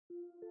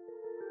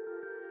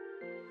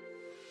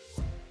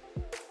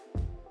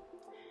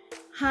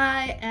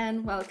Hi,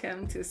 and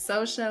welcome to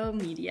Social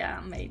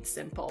Media Made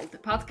Simple, the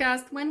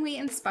podcast when we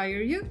inspire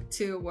you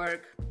to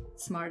work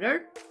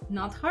smarter,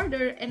 not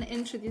harder, and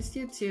introduce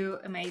you to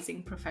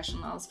amazing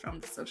professionals from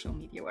the social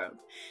media world.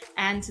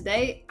 And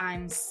today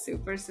I'm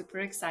super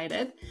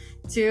excited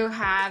to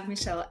have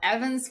Michelle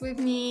Evans with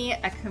me,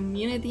 a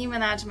community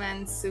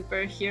management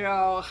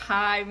superhero.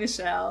 Hi,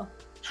 Michelle.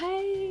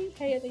 Hey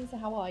Elisa,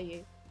 how are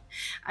you?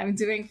 I'm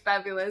doing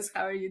fabulous.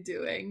 How are you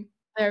doing?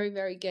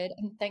 Very good,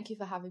 and thank you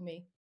for having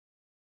me.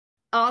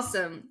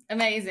 Awesome.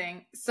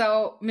 Amazing.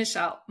 So,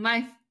 Michelle,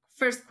 my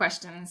first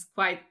question is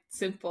quite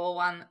simple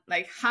one.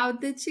 Like, how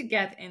did you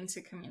get into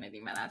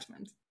community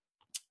management?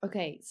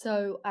 Okay,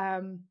 so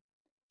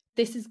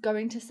this is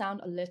going to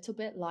sound a little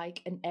bit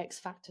like an X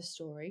Factor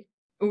story.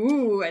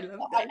 Ooh, I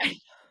love that.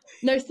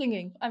 No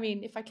singing. I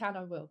mean, if I can,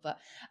 I will. But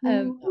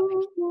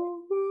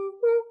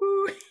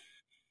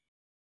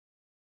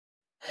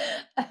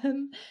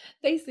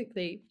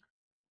basically,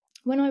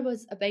 when I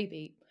was a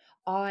baby,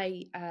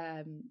 I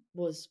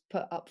was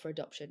put up for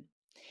adoption,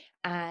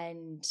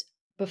 and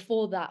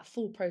before that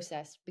full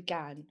process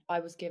began,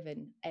 I was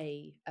given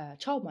a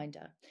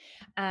childminder,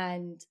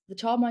 and the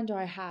childminder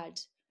I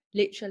had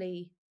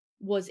literally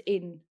was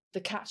in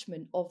the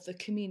catchment of the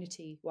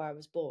community where I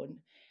was born.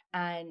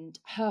 And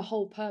her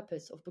whole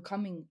purpose of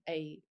becoming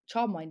a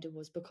childminder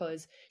was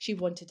because she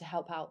wanted to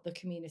help out the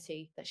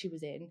community that she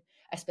was in,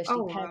 especially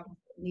Oh, parents wow.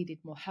 that needed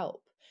more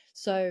help.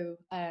 So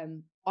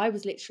I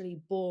was literally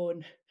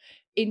born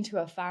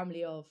into a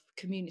family of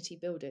community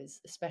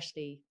builders,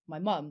 especially my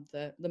mum,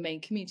 the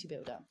main community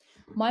builder.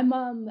 My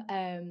mum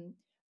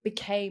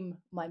became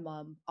my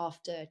mum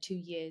after 2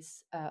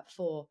 years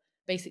for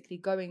basically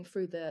going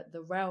through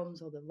the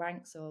realms or the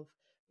ranks of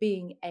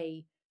being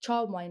a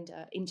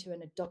childminder into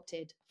an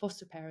adopted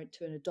foster parent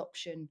to an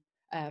adoption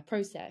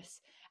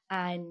process.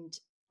 And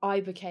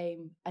I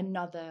became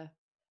another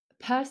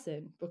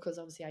person because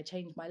obviously I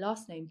changed my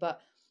last name,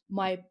 but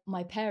my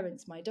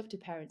parents, my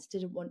adopted parents,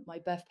 didn't want my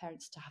birth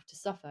parents to have to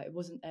suffer. It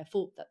wasn't their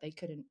fault that they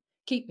couldn't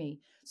keep me.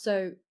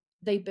 So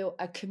they built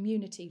a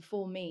community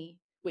for me,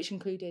 which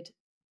included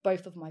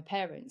both of my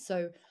parents.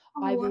 So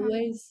Oh, I've wow.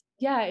 always,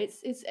 yeah,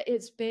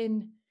 it's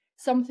been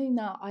something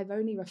that I've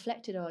only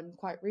reflected on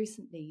quite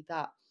recently,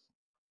 that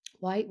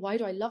why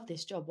do I love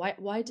this job?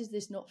 Why does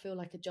this not feel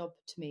like a job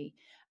to me?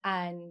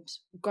 And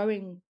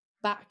going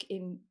back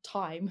in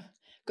time,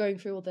 going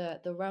through all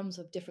the realms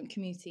of different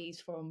communities,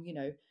 from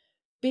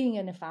being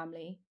in a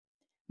family,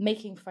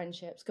 making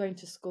friendships, going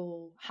to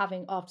school,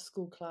 having after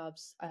school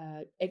clubs,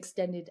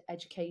 extended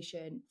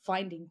education,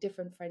 finding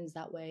different friends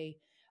that way,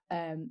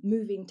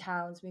 moving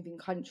towns, moving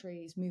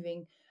countries,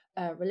 moving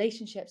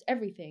relationships,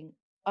 everything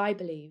I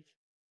believe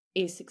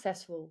is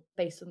successful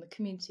based on the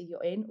community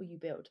you're in or you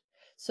build.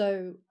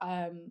 So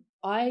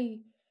I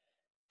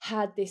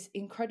had this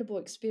incredible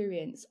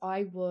experience.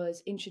 I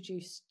was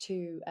introduced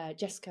to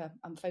Jessica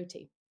and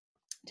Foti.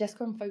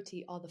 Jessica and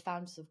Foti are the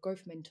founders of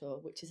Growth Mentor,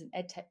 which is an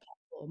edtech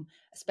platform,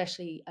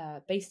 especially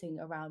basing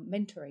around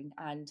mentoring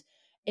and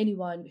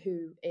anyone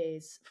who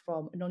is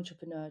from an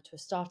entrepreneur to a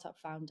startup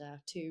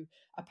founder to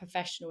a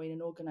professional in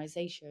an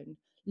organization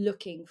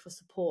looking for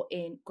support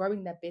in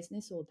growing their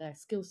business or their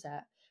skill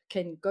set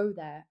can go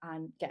there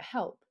and get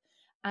help.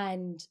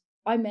 And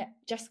I met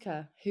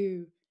Jessica,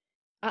 who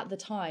at the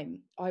time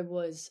I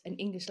was an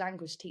English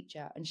language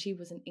teacher and she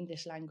was an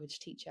English language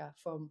teacher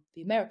from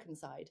the American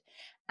side.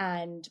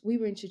 And we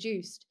were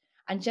introduced,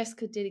 and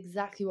Jessica did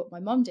exactly what my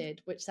mum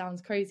did, which sounds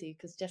crazy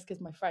because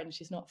Jessica's my friend.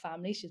 She's not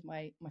family, she's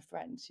my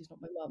friend, she's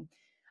not my mum.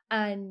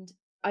 And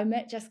I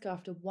met Jessica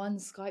after one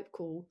Skype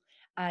call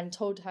and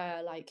told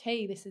her, like,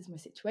 hey, this is my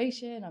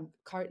situation. I'm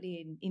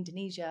currently in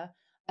Indonesia.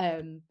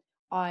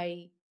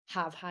 I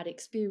have had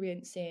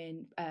experience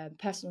in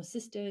personal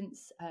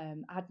assistance,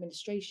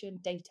 administration,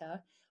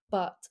 data,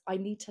 but I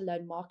need to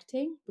learn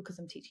marketing because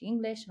I'm teaching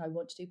English and I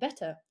want to do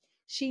better.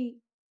 She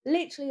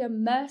literally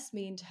immersed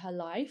me into her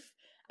life.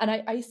 And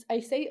I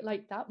say it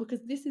like that because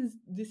this is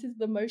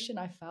the emotion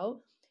I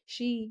felt.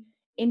 She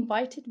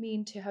invited me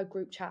into her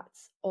group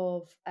chats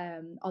of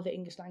other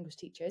English language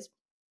teachers,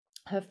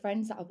 her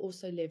friends that have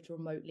also lived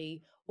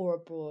remotely or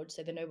abroad,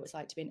 so they know what it's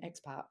like to be an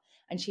expat.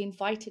 And she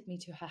invited me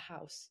to her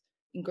house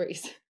in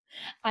Greece.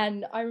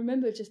 And I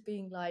remember just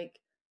being like,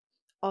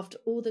 after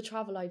all the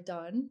travel I've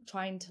done,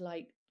 trying to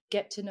like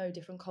get to know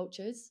different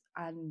cultures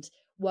and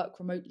work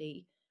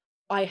remotely,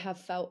 I have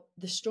felt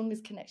the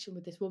strongest connection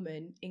with this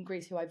woman in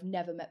Greece who I've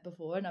never met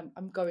before, and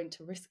I'm going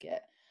to risk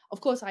it.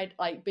 Of course, I'd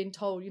like been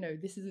told,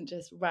 this isn't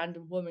just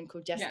random woman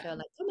called Jessica, Yeah.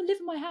 like, come and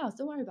live in my house,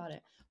 don't worry about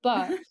it.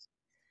 But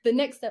the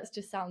next steps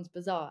just sounds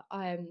bizarre.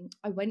 I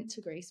went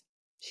to Greece.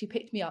 She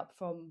picked me up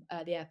from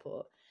the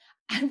airport,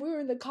 and we were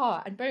in the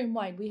car. And bear in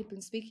mind, we had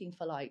been speaking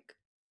for like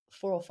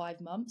 4 or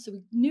 5 months, so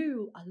we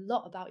knew a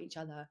lot about each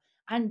other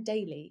and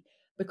daily.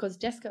 Because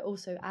Jessica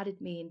also added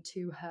me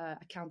into her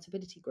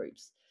accountability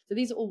groups. So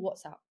these are all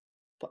WhatsApp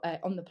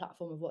on the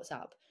platform of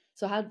WhatsApp.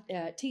 So I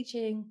had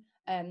teaching,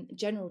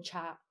 general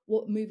chat.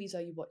 What movies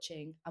are you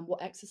watching, and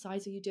what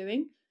exercise are you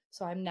doing?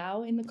 So I'm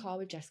now in the car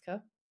with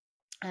Jessica,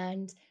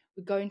 and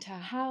we go into her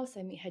house,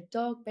 I meet her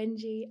dog,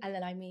 Benji, and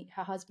then I meet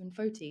her husband,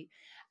 Foti.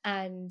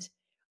 And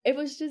it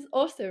was just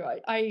awesome.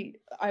 I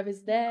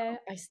was there,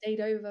 I stayed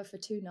over for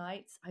 2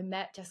 nights. I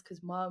met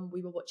Jessica's mum,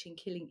 we were watching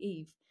Killing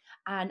Eve,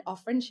 and our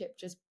friendship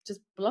just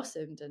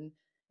blossomed, and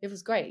it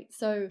was great.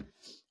 So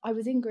I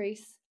was in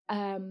Greece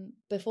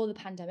before the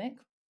pandemic.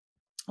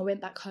 I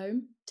went back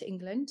home to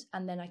England,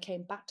 and then I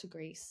came back to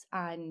Greece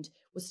and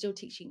was still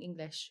teaching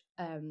English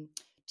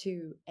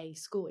to a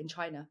school in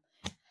China.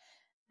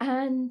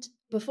 And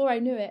before I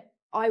knew it,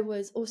 I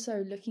was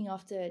also looking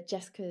after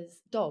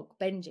Jessica's dog,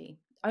 Benji,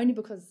 only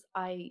because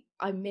I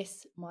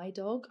miss my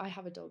dog. I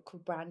have a dog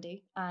called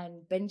Brandy,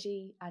 and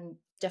Benji and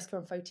Jessica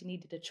and Foti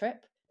needed a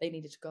trip. They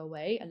needed to go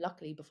away, and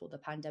luckily before the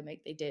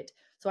pandemic they did.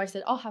 So I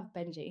said I'll have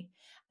Benji,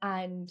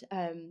 and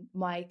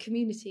my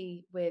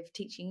community with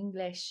teaching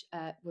English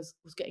was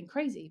getting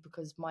crazy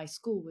because my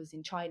school was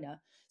in China,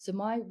 so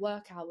my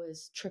work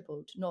hours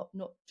tripled. Not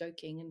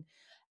joking, and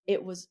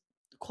it was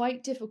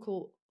quite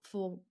difficult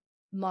for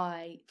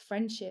my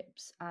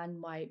friendships and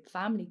my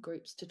family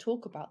groups to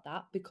talk about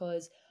that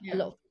because a Yeah.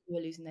 lot of people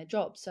were losing their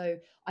jobs. So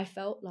I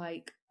felt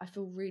like I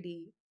feel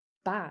really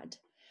bad.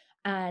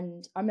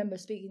 And I remember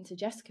speaking to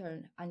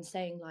Jessica and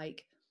saying,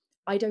 like,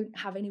 I don't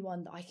have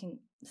anyone that I can,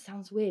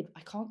 sounds weird,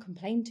 I can't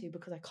complain to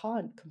because I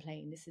can't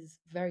complain. This is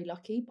very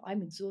lucky, but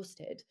I'm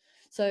exhausted.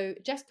 So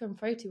Jessica and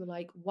Froti were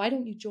like, why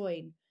don't you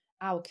join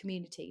our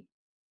community?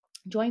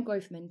 Join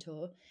Growth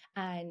Mentor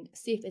and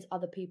see if there's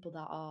other people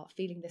that are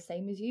feeling the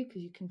same as you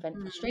because you can vent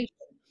Mm.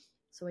 frustration.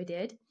 So I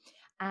did.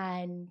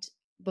 And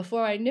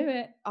before I knew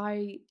it,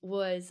 I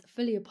was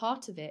fully a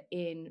part of it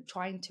in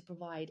trying to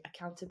provide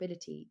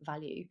accountability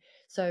value.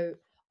 So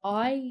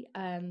I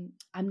am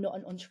not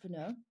an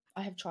entrepreneur.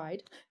 I have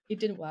tried. It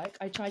didn't work.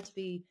 I tried to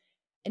be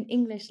an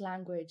English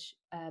language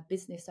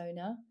business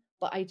owner,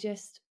 but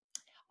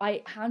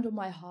I hand on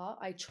my heart,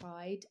 I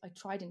tried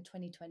in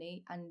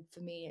 2020, and for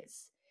me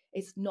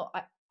it's not,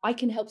 I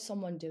can help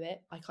someone do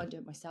it, I can't do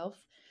it myself.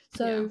 Yeah.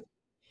 So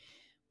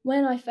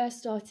when I first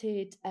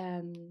started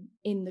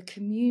in the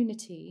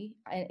community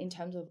in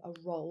terms of a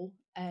role,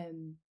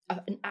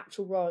 an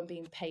actual role and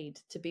being paid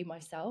to be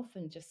myself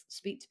and just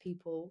speak to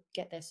people,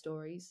 get their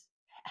stories,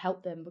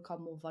 help them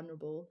become more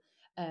vulnerable,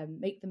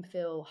 make them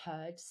feel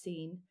heard,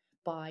 seen,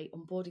 by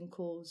onboarding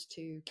calls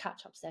to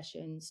catch up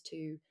sessions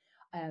to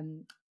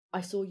um, I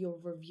saw your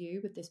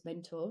review with this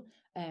mentor.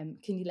 Can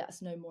you let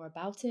us know more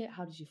about it?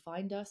 How did you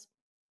find us?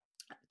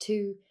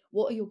 To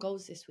what are your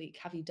goals this week?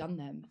 Have you done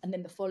them? And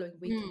then the following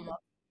week and Mm. month,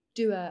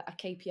 do a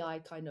KPI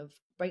kind of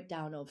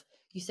breakdown of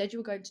you said you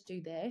were going to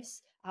do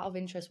this out of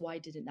interest. Why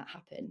didn't that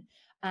happen?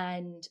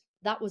 And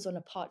that was on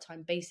a part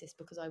time basis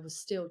because I was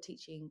still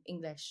teaching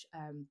English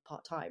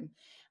part time.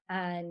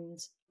 And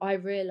I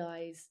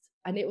realized,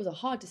 and it was a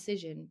hard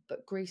decision,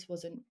 but Greece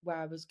wasn't where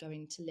I was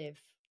going to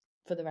live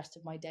for the rest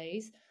of my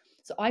days.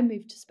 So I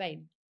moved to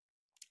Spain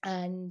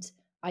and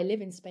I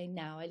live in Spain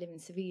now. I live in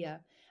Sevilla,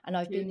 and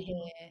I've been here.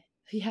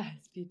 Beautiful. Yeah,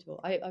 it's beautiful.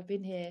 I've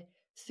been here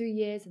 3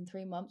 years and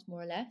 3 months,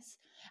 more or less.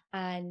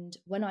 And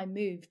when I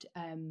moved,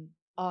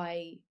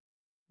 I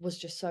was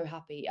just so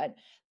happy. And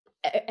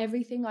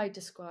everything I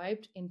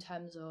described in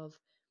terms of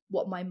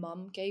what my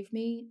mum gave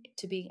me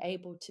to being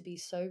able to be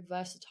so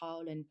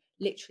versatile and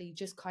literally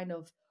just kind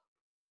of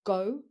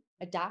go,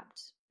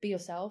 adapt, be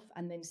yourself,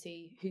 and then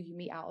see who you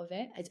meet out of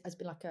it has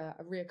been like a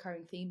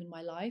reoccurring theme in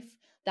my life,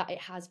 that it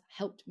has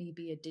helped me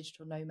be a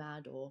digital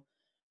nomad or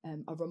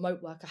a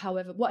remote worker,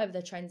 however, whatever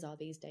the trends are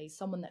these days,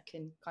 someone that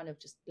can kind of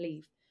just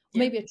leave. Or Yeah.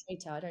 maybe a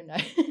traitor, I don't know.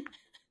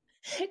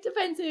 It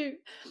depends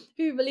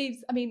who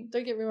believes. I mean,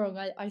 don't get me wrong,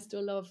 I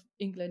still love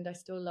England, I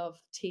still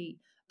love tea,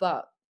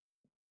 but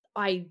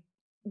I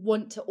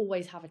want to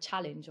always have a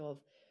challenge of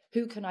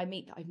who can I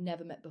meet that I've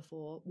never met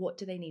before? What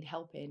do they need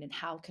help in? And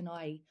how can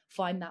I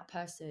find that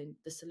person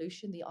the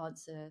solution, the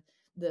answer,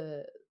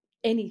 the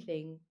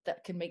anything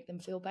that can make them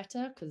feel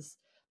better? Because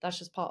that's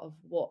just part of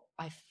what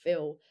I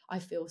feel. I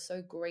feel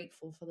so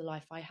grateful for the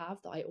life I have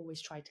that I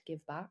always try to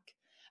give back.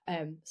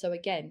 So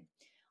again,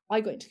 I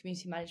got into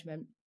community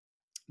management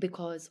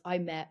because I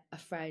met a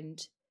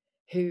friend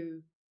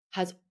who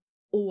has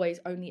always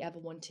only ever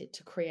wanted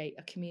to create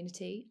a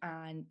community,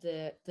 and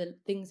the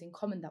things in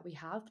common that we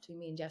have between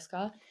me and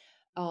Jessica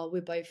are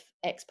we're both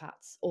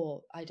expats,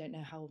 or I don't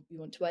know how you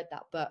want to word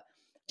that, but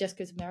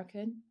Jessica's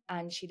American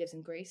and she lives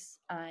in Greece,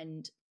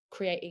 and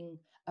creating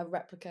a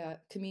replica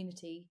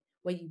community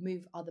where you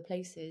move other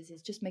places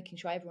is just making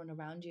sure everyone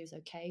around you is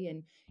okay.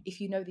 And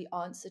if you know the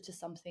answer to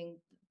something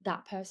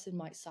that person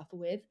might suffer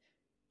with,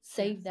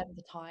 save Yes. them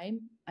the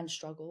time and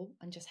struggle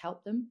and just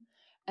help them.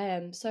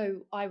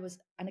 So I was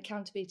an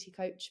accountability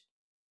coach,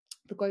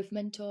 the growth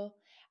mentor,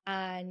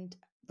 and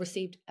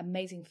received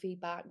amazing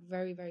feedback,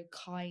 very, very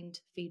kind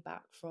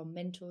feedback from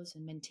mentors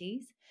and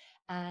mentees.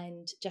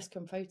 And Jessica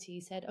and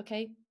Foti said,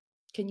 okay,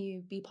 can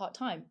you be part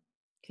time?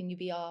 Can you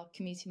be our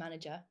community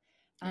manager?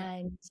 Yeah.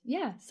 And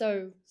yeah,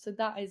 so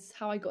that is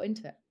how I got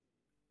into it.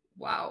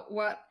 Wow.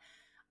 What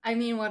I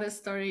mean, what a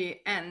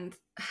story. And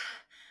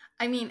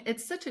I mean,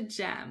 it's such a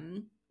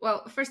gem.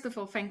 Well, first of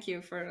all, thank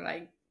you for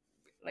like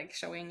like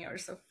showing your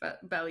sort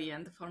of belly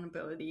and the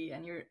vulnerability,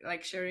 and you're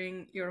like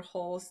sharing your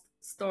whole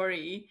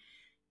story.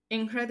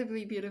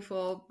 Incredibly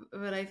beautiful.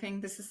 But I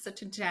think this is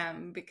such a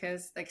gem,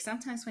 because like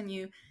sometimes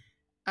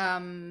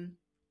um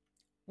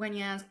when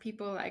you ask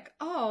people like,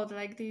 oh,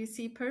 like, do you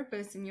see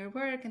purpose in your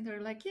work, and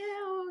they're like, yeah,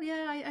 oh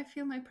yeah, I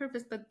feel my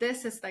purpose. But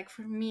this is like,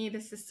 for me,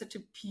 this is such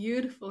a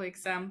beautiful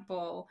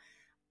example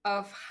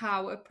of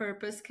how a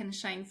purpose can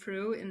shine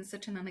through in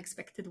such an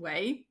unexpected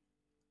way.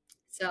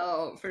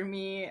 So for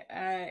me,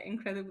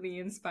 incredibly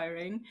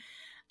inspiring.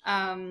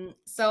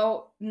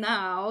 So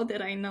now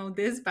that I know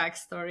this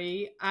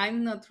backstory,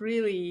 I'm not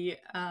really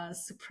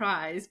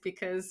surprised,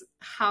 because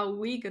how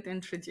we got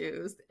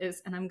introduced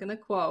is, and I'm gonna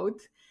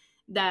quote,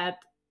 that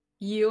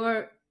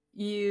you're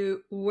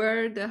you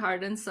were the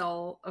heart and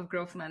soul of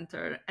Growth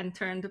Mentor and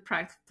turned the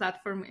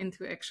platform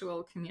into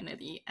actual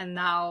community. And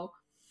now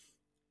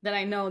that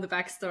I know the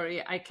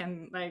backstory, I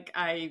can, like,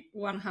 I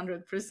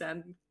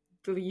 100%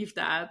 believe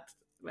that,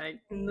 like,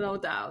 no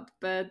doubt.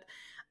 But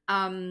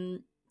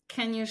um,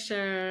 can you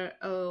share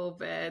a little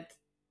bit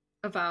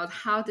about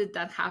how did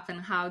that happen?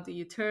 How do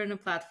you turn a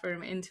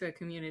platform into a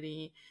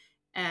community,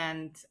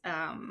 and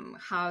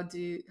how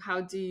do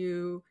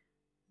you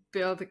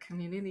build a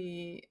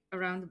community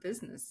around the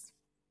business?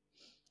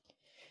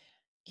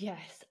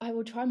 Yes, I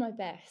will try my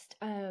best.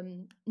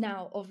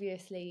 Now,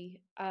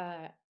 obviously,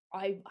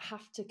 I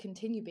have to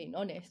continue being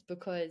honest,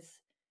 because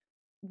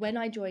when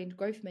I joined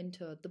Growth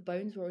Mentor, the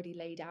bones were already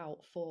laid out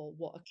for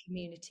what a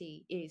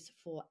community is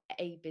for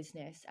a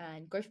business.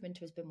 And Growth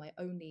Mentor has been my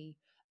only,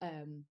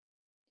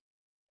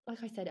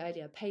 like I said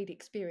earlier, paid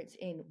experience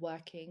in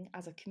working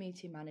as a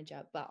community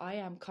manager. But I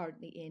am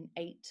currently in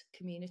 8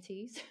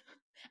 communities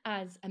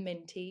as a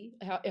mentee,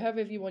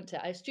 however you want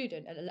to, a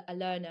student, a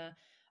learner,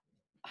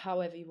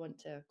 however you want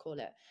to call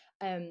it,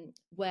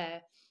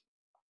 where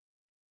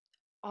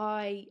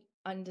I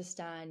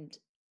understand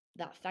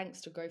that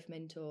thanks to Growth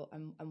Mentor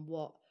and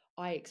what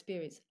I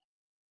experience,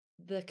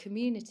 the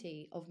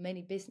community of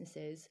many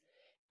businesses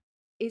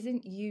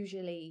isn't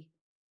usually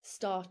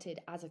started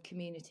as a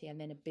community and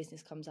then a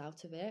business comes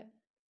out of it,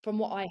 from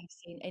what I have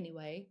seen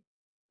anyway.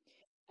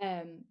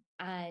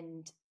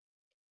 And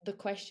the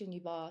question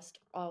you've asked,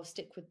 I'll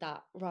stick with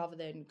that rather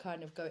than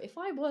kind of go, if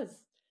I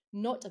was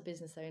not a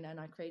business owner and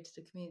I created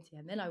a community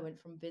and then I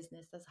went from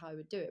business, that's how I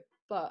would do it.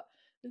 But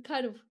it's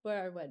kind of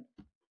where I went.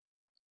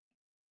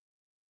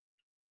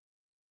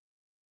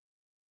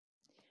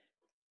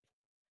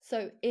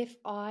 So, if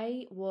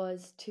I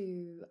was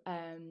to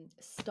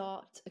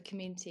start a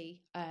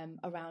community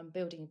around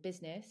building a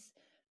business,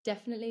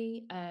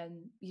 definitely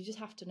you just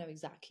have to know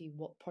exactly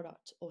what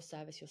product or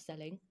service you're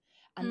selling.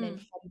 And then Mm,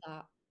 from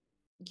that,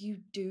 you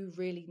do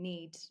really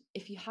need,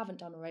 if you haven't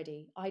done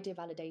already, idea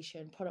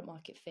validation, product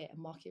market fit, and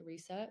market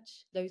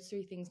research. Those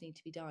 3 things need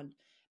to be done,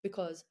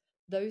 because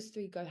those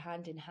 3 go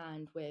hand in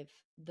hand with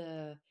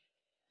the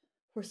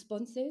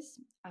responses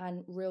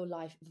and real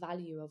life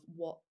value of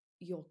what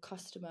your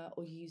customer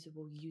or user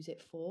will use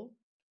it for.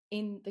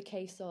 In the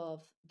case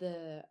of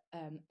the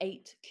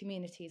 8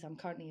 communities I'm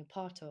currently a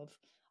part of,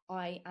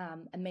 I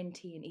am a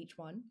mentee in each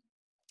one,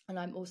 and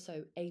I'm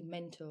also a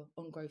mentor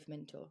on Growth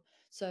Mentor.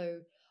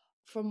 So,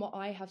 from what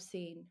I have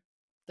seen,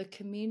 the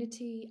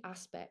community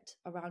aspect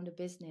around a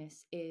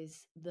business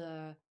is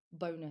the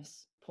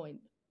bonus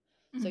point.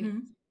 So, mm-hmm.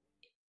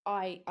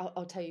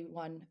 I'll tell you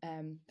one,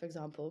 for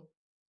example.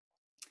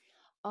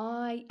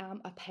 I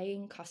am a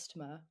paying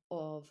customer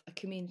of a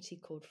community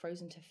called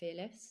Frozen to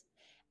Fearless.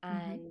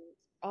 Mm-hmm. And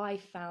I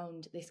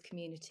found this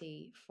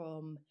community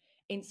from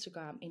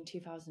Instagram in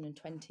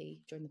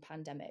 2020 during the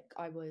pandemic.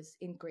 I was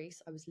in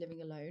Greece, I was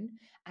living alone,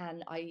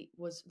 and I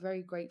was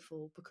very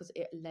grateful because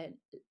it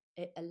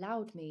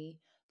allowed me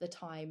the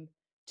time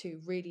to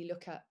really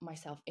look at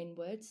myself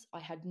inwards. I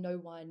had no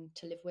one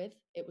to live with.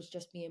 It was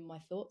just me and my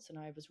thoughts, and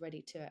I was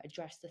ready to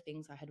address the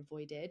things I had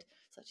avoided,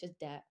 such as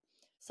debt,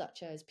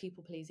 such as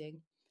people pleasing,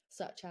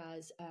 such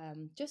as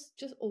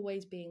just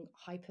always being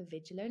hyper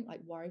vigilant,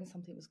 like worrying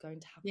something was going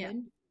to Yeah.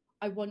 happen.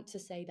 I want to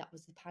say that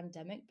was the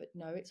pandemic, but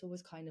no, it's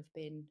always kind of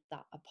been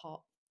that a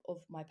part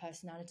of my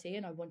personality,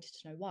 and I wanted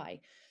to know why.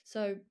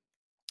 So,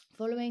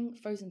 following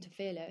Frozen to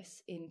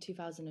Fearless in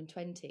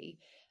 2020,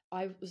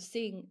 I was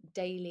seeing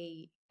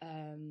daily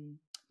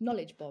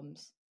knowledge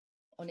bombs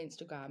on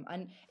Instagram,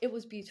 and it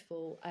was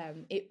beautiful.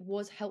 It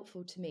was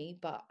helpful to me,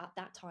 but at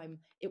that time,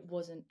 it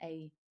wasn't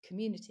a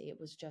community. It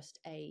was just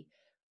a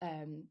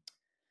um,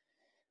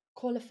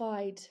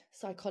 qualified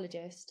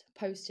psychologist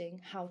posting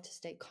how to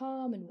stay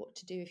calm and what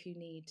to do if you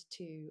need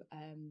to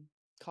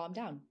calm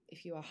down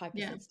if you are a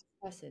Yeah. hypersensitive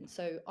person.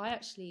 So I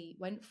actually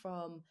went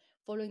from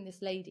following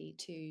this lady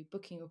to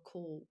booking a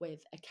call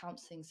with a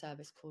counseling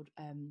service called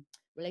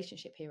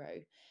Relationship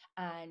Hero.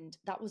 And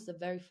that was the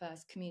very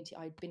first community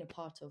I'd been a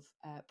part of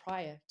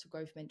prior to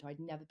Growth Mentor. I'd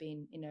never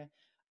been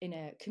in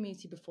a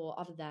community before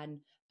other than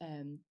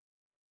um,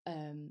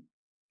 um,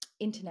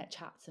 internet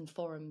chats and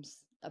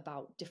forums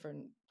about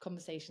different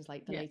conversations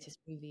like the Yeah. latest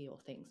movie or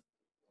things.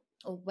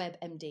 or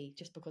WebMD,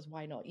 just because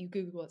why not? You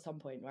Google at some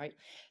point, right?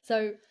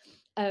 So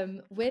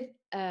with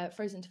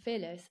Frozen to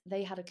Fearless,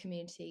 they had a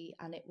community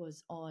and it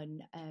was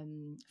on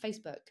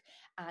Facebook,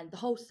 and the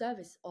whole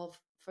service of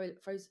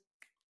Frozen.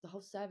 The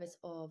whole service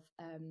of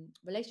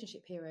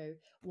Relationship Hero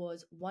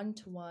was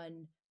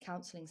one-to-one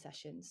counseling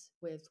sessions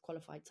with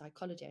qualified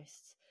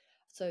psychologists.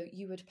 So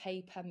you would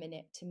pay per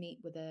minute to meet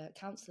with a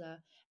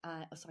counselor,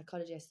 a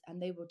psychologist, and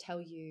they will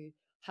tell you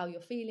how you're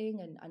feeling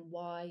and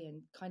why,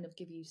 and kind of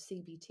give you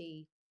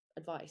CBT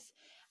advice.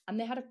 And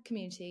they had a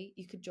community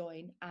you could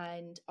join,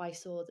 and I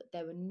saw that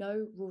there were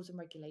no rules and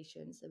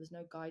regulations, there was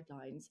no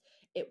guidelines.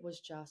 It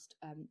was just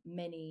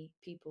many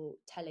people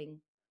telling,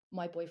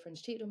 my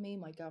boyfriend's cheated on me,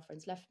 my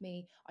girlfriend's left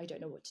me, I don't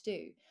know what to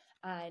do.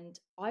 And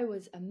I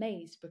was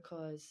amazed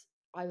because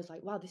I was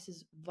like, wow, this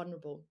is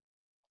vulnerable.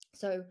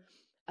 So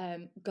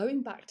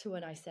going back to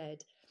when I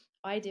said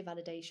idea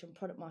validation,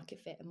 product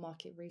market fit, and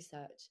market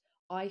research,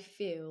 I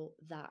feel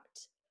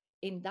that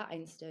in that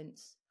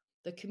instance,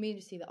 the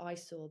community that I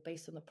saw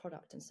based on the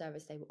product and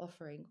service they were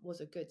offering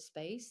was a good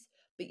space,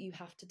 but you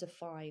have to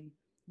define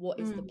what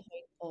is the Mm.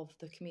 point of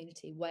the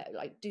community. Where,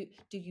 like, do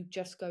you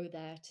just go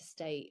there to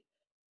state,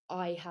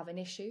 I have an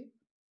issue,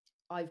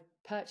 I've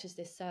purchased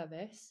this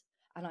service,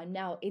 and I'm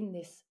now in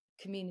this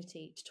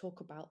community to talk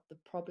about the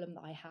problem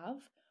that I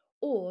have?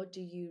 Or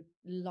do you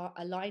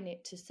align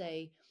it to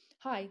say,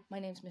 hi, my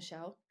name's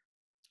Michelle,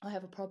 I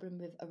have a problem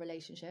with a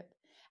relationship,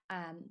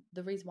 and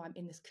the reason why I'm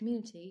in this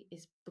community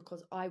is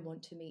because I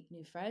want to meet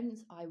new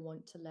friends, I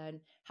want to learn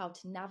how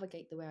to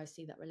navigate the way I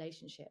see that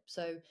relationship.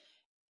 So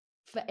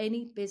for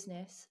any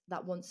business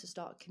that wants to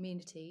start a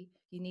community,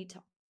 you need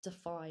to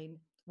define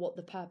what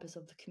the purpose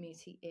of the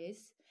community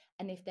is.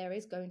 And if there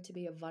is going to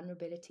be a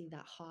vulnerability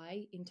that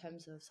high in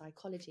terms of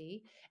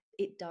psychology,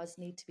 it does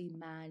need to be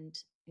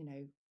manned,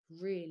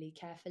 really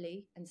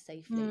carefully and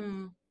safely.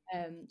 Mm.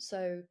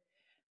 So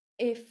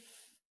if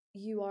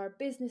you are a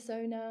business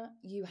owner,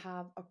 you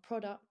have a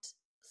product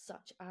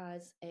such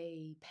as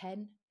a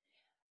pen,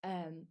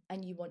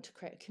 and you want to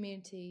create a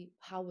community,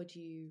 how would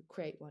you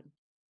create one?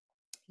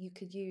 You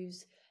could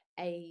use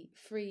a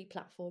free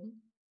platform,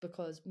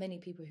 because many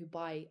people who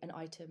buy an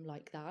item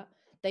like that,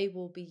 they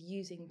will be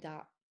using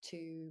that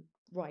to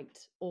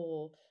write,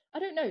 or I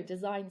don't know,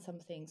 design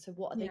something. So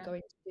what are they Yeah.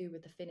 going to do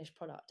with the finished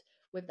product?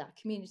 With that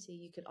community,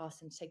 you could ask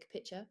them to take a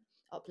picture,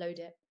 upload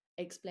it,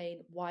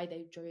 explain why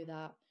they drew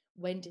that,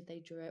 when did they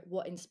draw it,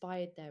 what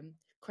inspired them,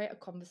 create a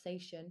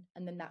conversation,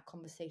 and then that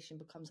conversation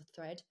becomes a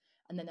thread,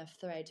 and then a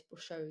thread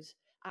shows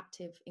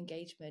active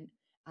engagement,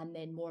 and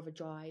then more of a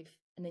drive,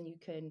 and then you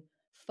can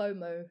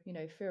FOMO,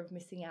 fear of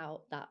missing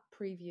out, that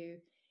preview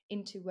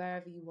into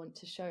wherever you want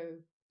to show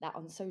that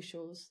on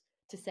socials,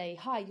 to say,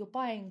 hi, you're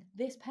buying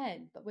this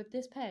pen, but with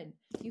this pen,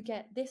 you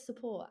get this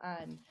support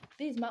and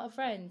these amount of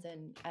friends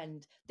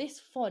and this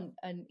font.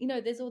 And,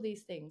 there's all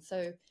these things.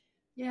 So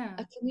Yeah.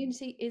 a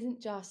community isn't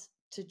just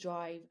to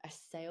drive a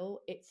sale,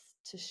 it's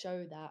to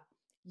show that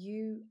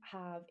you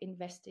have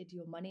invested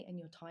your money and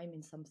your time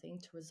in something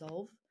to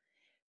resolve.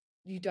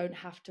 You don't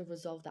have to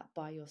resolve that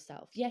by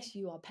yourself. Yes,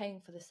 you are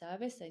paying for the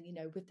service, and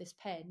with this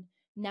pen,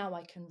 now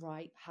I can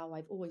write how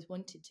I've always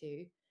wanted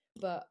to.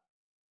 But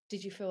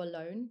did you feel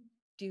alone?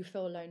 Do you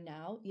feel alone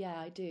now? Yeah,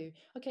 I do.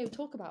 Okay, we'll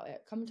talk about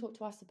it. Come and talk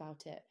to us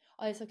about it.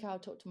 Oh, it's okay, I'll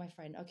talk to my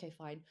friend. Okay,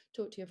 fine.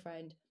 Talk to your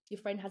friend. Your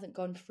friend hasn't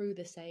gone through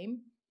the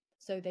same,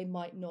 so they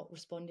might not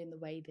respond in the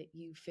way that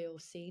you feel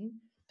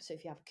seen. So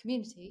if you have a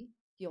community,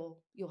 you'll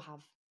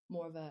have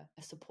more of a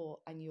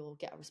support, and you'll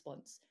get a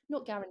response.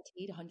 Not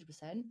guaranteed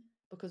 100%,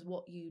 because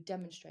what you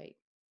demonstrate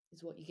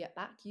is what you get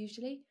back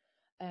usually.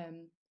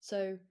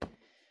 So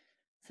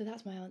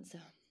that's my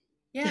answer.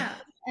 Yeah.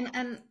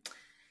 And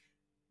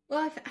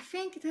well, I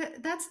think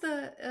that's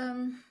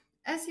the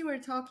as you were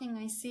talking,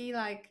 I see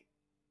like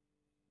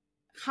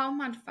how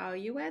much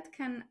value add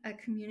can a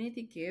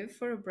community give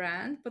for a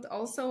brand, but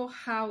also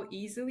how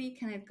easily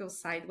can it go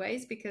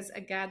sideways, because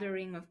a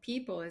gathering of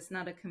people is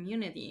not a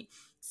community.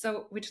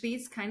 So, which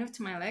leads kind of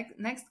to my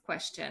next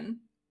question,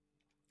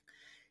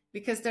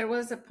 because there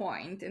was a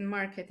point in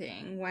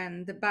marketing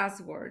when the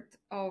buzzword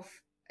of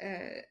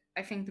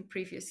I think the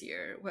previous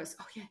year was,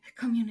 oh yeah,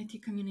 community,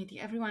 community.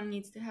 Everyone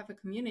needs to have a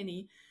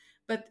community,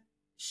 but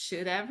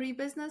should every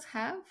business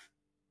have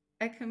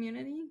a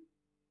community?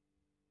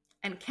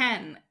 And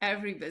can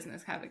every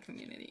business have a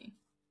community?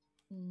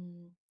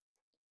 Mm.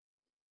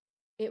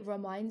 It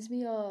reminds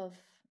me of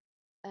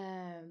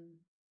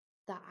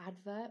that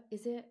advert.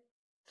 Is it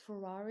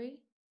Ferrari?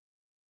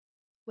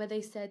 Where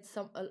they said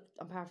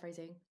I'm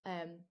paraphrasing.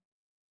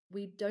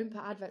 We don't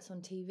put adverts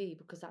on TV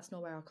because that's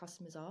not where our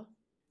customers are.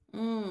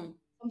 Mm.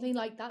 Something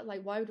like that.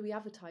 Like, why would we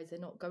advertise? They're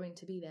not going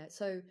to be there.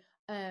 So,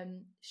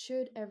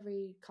 should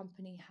every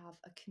company have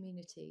a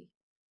community?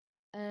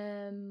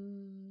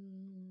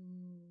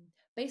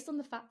 Based on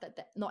the fact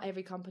that not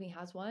every company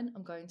has one,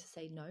 I'm going to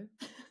say no.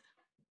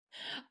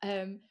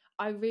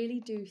 I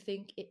really do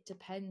think it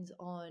depends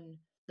on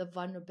the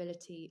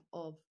vulnerability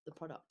of the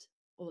product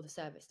or the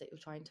service that you're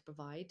trying to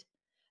provide.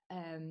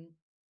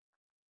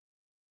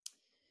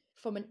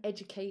 from an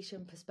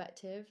education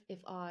perspective, if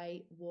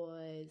I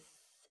was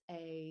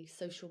a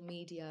social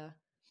media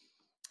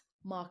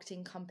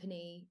marketing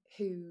company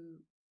who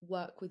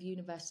work with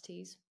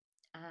universities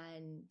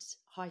and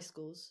high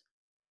schools,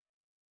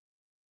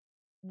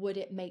 would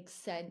it make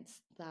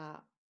sense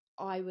that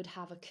I would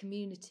have a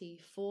community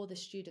for the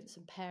students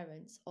and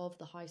parents of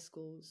the high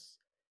schools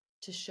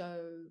to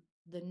show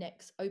the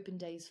next open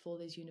days for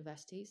those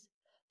universities,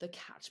 the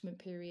catchment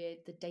period,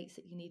 the dates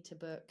that you need to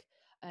book?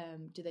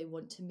 Do they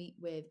want to meet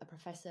with a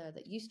professor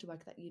that used to work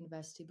at that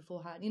university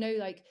beforehand?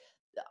 Like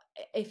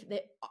if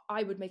they,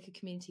 I would make a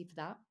community for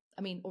that.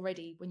 I mean,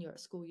 already when you're at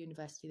school,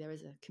 university, there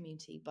is a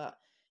community, but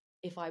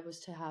if I was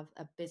to have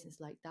a business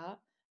like that,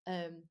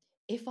 um,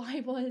 if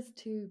I was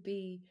to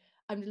be,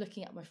 I'm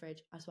looking at my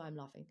fridge, that's why I'm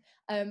laughing.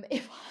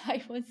 If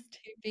I was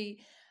to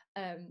be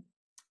a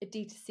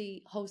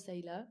D2C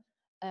wholesaler,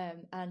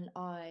 and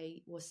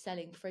I was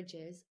selling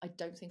fridges, I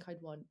don't think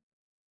I'd want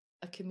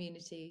a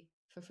community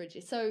for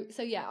fridges.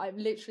 So yeah, I'm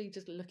literally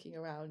just looking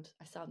around.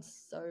 I sound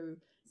so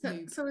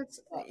noob. So it's,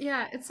 But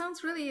yeah, it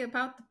sounds really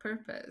about the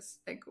purpose.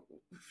 Like,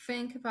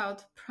 think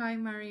about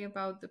primary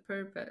about the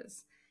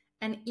purpose.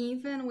 And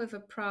even with a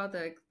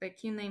product,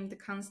 like you named the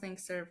counseling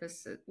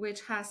service,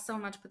 which has so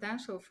much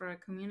potential for a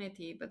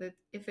community, but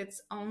if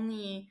it's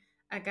only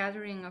a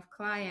gathering of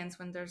clients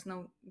when there's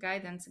no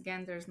guidance,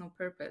 again, there's no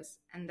purpose,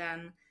 and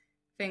then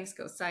things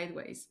go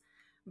sideways.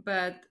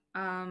 But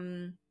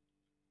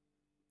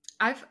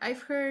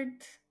I've heard,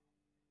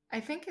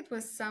 I think it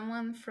was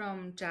someone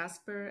from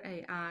Jasper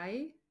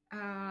AI,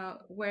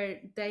 where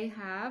they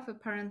have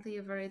apparently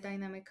a very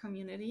dynamic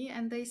community,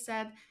 and they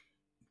said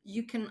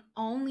you can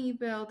only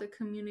build a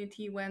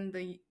community when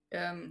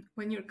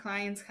your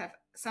clients have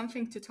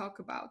something to talk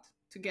about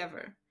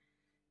together.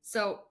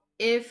 So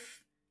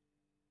if,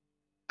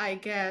 I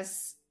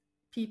guess,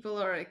 people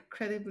are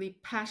incredibly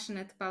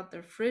passionate about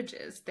their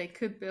fridges, they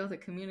could build a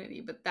community,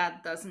 but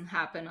that doesn't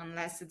happen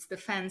unless it's the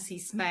fancy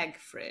smeg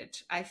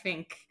fridge. I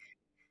think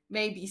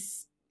maybe,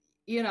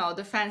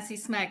 the fancy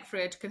smeg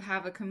fridge could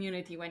have a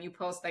community when you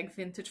post like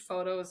vintage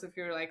photos of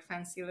your like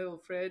fancy little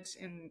fridge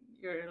in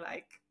your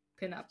like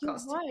pinup you're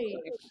costume. right.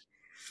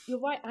 You're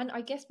right. And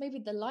I guess maybe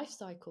the life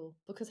cycle,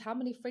 because how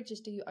many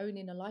fridges do you own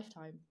in a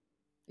lifetime?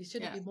 It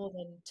shouldn't Yeah, be more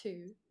than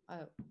two.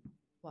 Oh,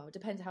 well, it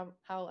depends how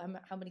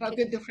many how good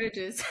kitchens. the fridge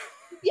is.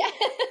 Yeah.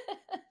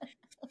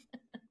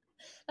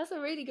 That's a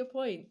really good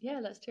point.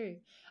 Yeah, that's true.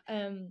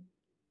 Um,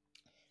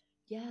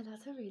 yeah,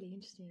 that's a really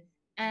interesting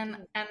and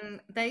idea. and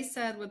they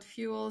said what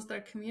fuels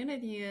their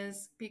community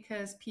is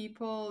because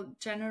people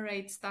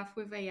generate stuff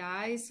with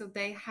AI, so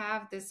they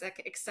have this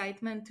like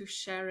excitement to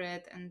share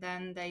it, and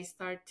then they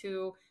start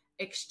to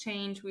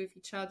exchange with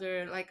each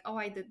other like, oh,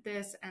 I did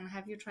this, and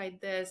have you tried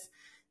this?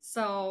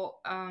 So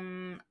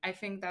I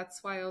think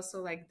that's why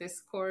also like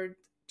Discord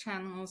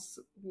channels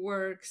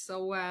work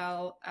so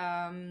well,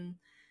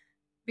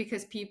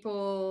 because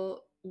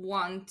people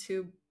want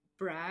to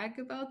brag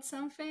about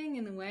something,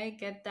 in a way,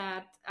 get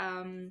that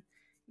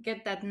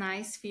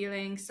nice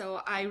feeling.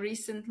 So I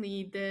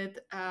recently did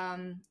a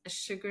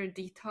sugar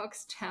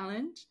detox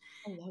challenge,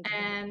 Oh, wow.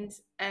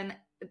 and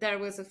there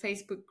was a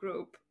Facebook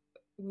group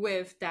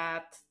with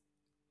that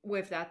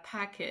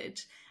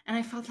package, and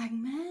I felt like,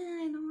 man,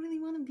 I don't really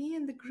want to be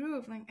in the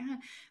group, like,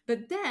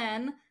 but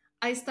then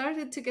I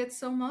started to get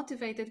so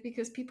motivated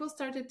because people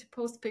started to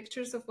post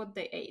pictures of what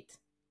they ate,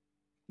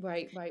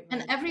 Right, right,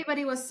 and right.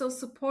 everybody was so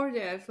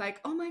supportive,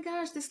 like, oh my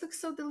gosh, this looks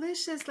so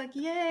delicious, like,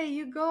 yay,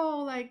 you go,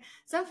 like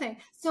something.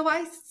 So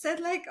I said,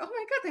 like, oh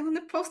my god, I want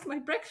to post my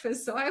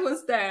breakfast. So I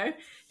was there,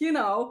 you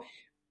know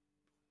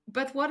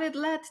but what it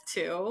led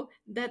to,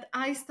 that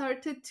I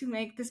started to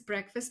make this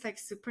breakfast like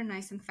super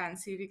nice and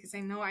fancy, because I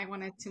know I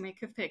wanted to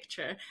make a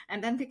picture.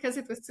 And then because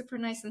it was super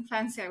nice and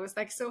fancy, I was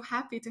like so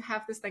happy to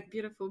have this like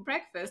beautiful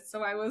breakfast.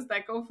 So I was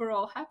like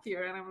overall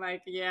happier, and I'm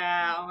like,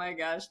 yeah, oh my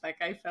gosh, like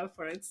I fell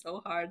for it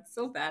so hard,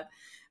 so bad.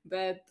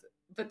 But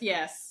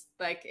yes,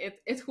 like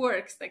it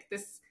works like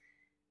this.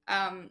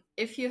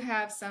 If you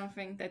have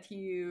something that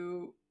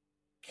you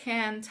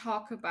can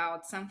talk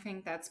about,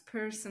 something that's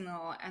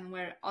personal and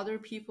where other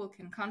people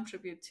can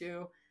contribute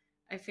to,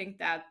 I think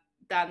that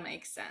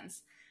makes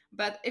sense.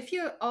 But if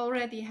you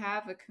already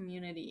have a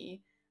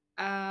community,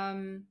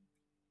 um,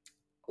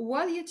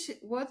 what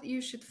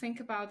you should think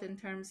about in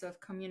terms of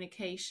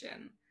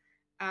communication,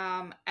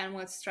 and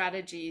what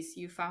strategies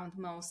you found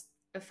most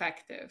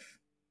effective.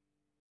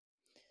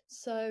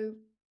 So,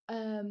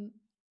 um,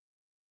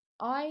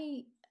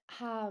 I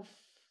have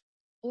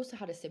also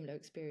had a similar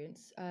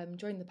experience.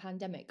 During the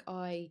pandemic,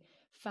 I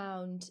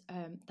found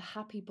the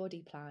Happy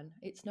Body Plan.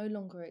 It's no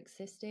longer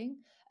existing,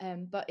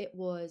 but it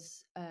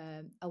was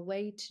a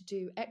way to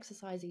do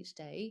exercise each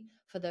day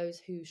for those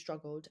who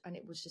struggled, and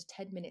it was just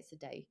 10 minutes a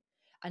day.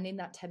 And in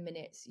that 10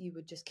 minutes, you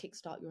would just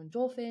kickstart your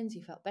endorphins,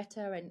 you felt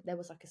better, and there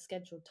was like a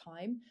scheduled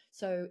time.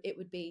 So it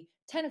would be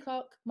 10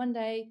 o'clock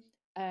Monday.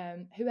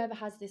 Whoever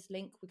has this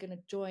link, we're going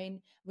to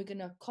join, we're going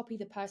to copy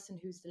the person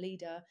who's the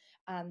leader,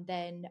 and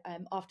then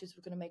afterwards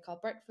we're going to make our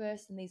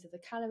breakfast, and these are the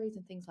calories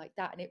and things like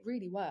that. And it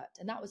really worked,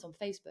 and that was on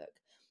Facebook.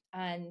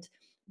 And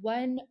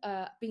when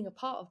being a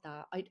part of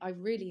that, I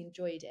really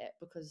enjoyed it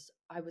because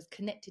I was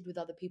connected with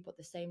other people at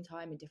the same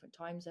time in different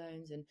time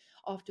zones, and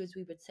afterwards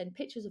we would send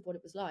pictures of what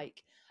it was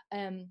like.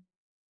 Um,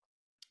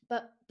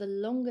 but the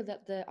longer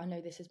that I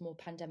know this is more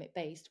pandemic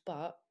based,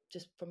 but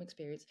just from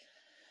experience,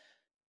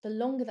 the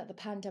longer that the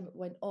pandemic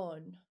went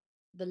on,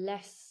 the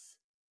less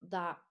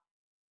that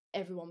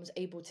everyone was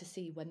able to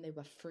see when they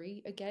were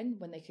free again,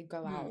 when they could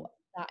go Mm. out,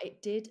 that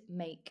it did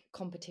make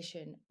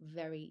competition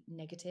very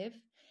negative.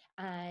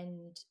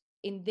 And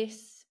in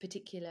this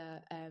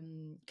particular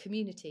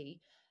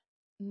community,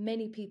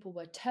 many people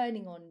were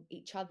turning on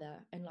each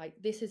other and like,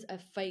 this is a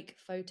fake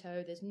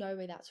photo. There's no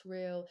way that's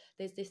real.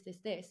 There's this.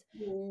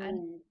 And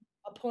Ooh.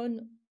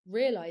 upon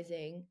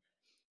realizing,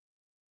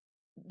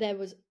 there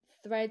was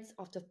threads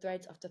after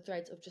threads after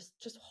threads of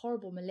just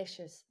horrible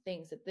malicious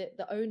things that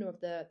the owner of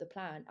the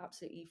plan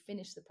absolutely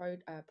finished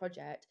the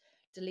project,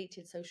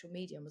 deleted social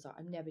media, and was like,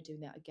 I'm never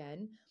doing that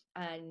again.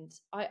 And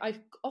I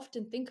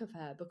often think of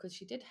her because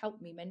she did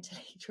help me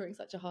mentally during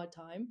such a hard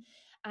time.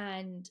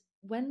 And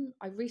when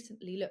I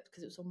recently looked,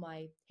 because it was on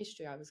my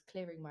history, I was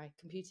clearing my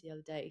computer the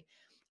other day,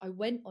 I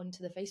went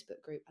onto the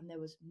Facebook group and there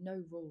was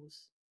no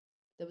rules.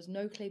 There was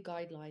no clear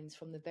guidelines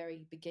from the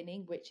very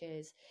beginning, which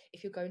is,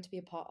 if you're going to be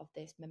a part of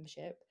this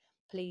membership,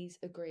 please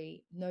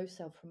agree no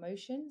self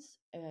promotions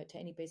to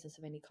any business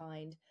of any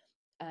kind,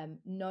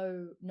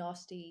 no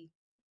nasty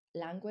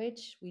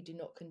language. We do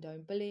not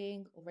condone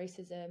bullying or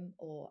racism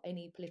or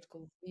any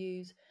political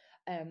views.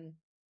 Um,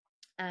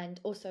 and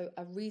also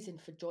a reason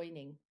for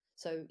joining.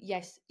 So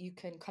yes, you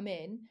can come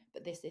in,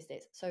 but this.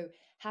 So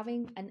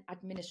having an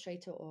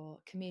administrator or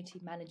community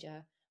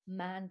manager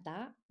man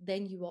that,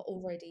 then you are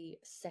already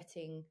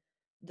setting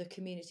the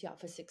community up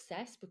for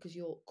success, because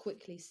you'll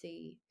quickly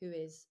see who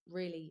is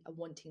really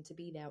wanting to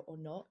be there or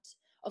not.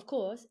 Of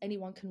course,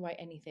 anyone can write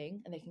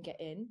anything and they can get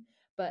in,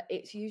 but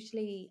it's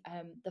usually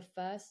the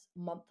first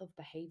month of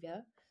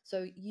behavior.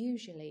 So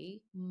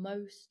usually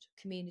most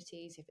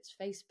communities, if it's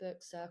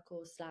Facebook,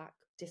 Circle, Slack,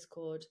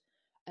 Discord,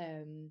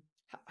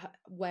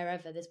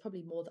 wherever, there's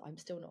probably more that I'm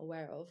still not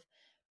aware of,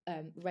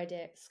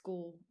 Reddit,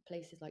 school,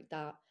 places like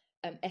that,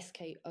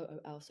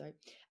 SKOOL, sorry.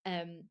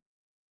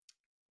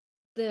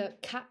 The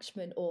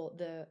catchment or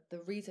the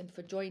reason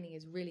for joining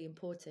is really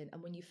important.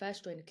 And when you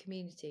first join a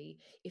community,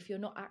 if you're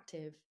not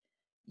active,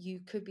 you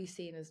could be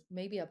seen as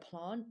maybe a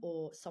plant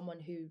or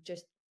someone who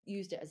just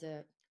used it as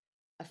a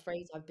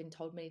phrase I've been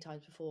told many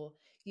times before,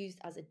 used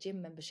as a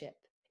gym membership.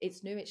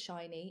 It's new, it's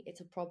shiny, it's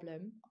a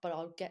problem, but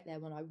I'll get there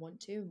when I want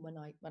to and when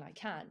I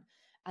can.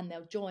 And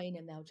they'll join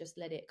and they'll just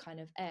let it kind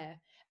of air,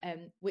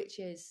 which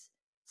is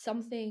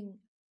something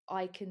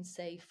I can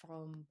say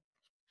from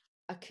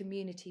a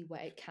community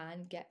where it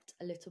can get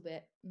a little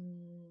bit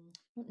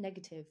not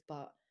negative,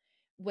 but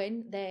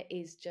when there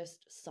is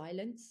just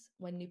silence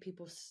when new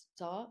people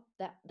start,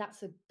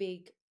 that's a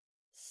big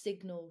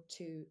signal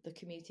to the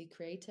community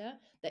creator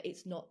that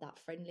it's not that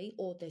friendly,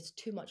 or there's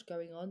too much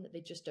going on that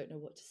they just don't know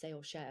what to say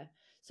or share.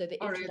 So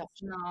the Or it's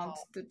introduction not part,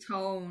 the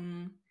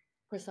tone.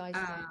 precisely,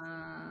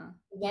 the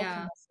welcome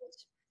Yeah,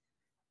 message.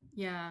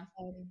 yeah.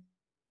 um,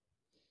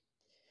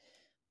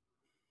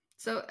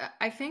 So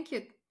I think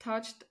you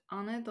touched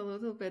on it a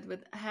little bit,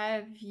 but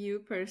have you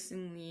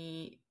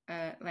personally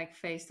like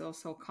faced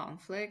also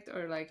conflict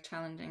or like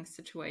challenging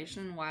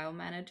situation while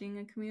managing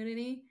a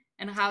community?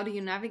 And how do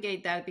you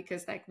navigate that?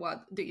 Because like,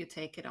 what do you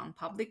take it on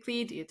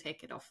publicly? Do you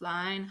take it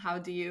offline? How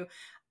do you?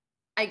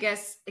 I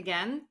guess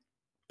again,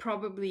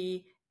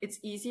 probably it's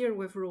easier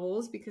with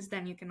rules because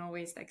then you can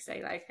always like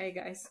say like, hey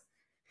guys,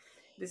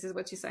 this is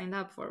what you signed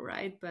up for,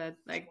 right? But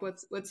like, sure,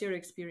 what's your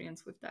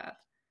experience with that?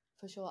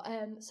 for sure.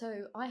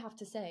 So I have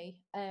to say,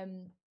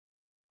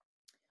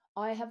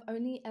 I have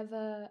only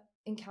ever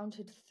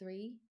encountered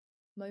three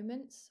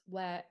moments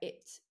where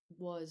it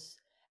was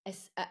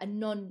a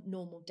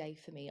non-normal day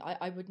for me.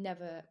 I would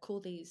never call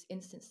these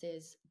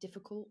instances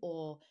difficult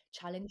or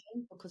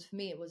challenging, because for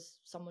me it was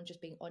someone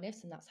just being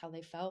honest and that's how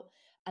they felt,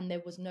 and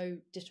there was no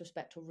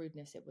disrespect or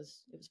rudeness. It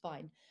was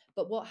fine.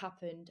 But what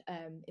happened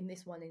in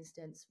this one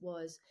instance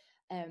was,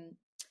 um,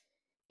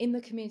 in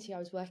the community I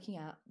was working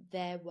at,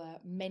 there were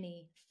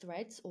many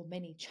threads or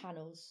many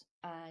channels,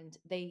 and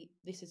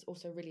this is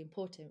also really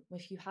important.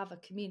 If you have a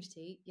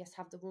community, yes,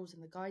 have the rules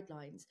and the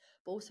guidelines,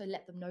 but also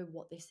let them know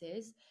what this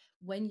is.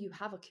 When you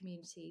have a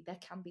community, there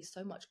can be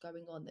so much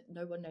going on that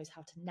no one knows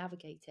how to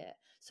navigate it.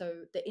 So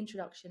the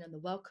introduction and the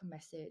welcome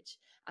message,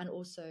 and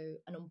also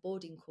an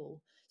onboarding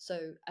call.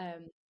 So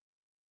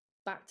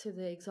back to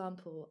the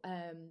example,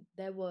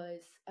 there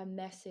was a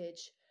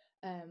message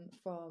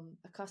from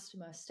a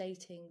customer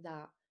stating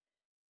that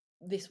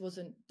this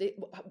wasn't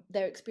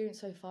their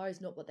experience so far is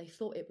not what they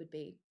thought it would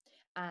be,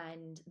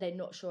 and they're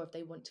not sure if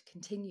they want to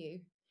continue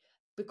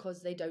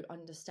because they don't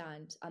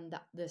understand. And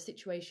that the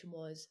situation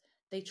was,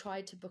 they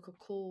tried to book a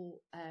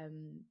call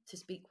to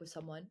speak with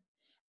someone,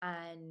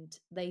 and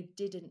they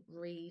didn't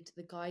read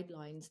the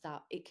guidelines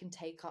that it can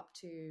take up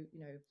to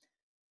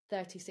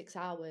 36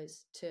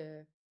 hours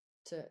to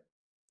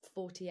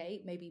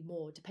 48, maybe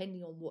more,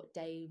 depending on what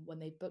day when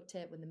they booked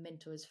it, when the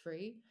mentor is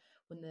free,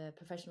 when the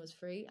professional was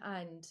free,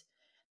 and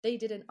they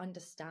didn't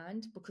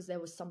understand because there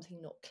was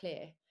something not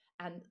clear.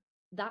 And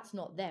that's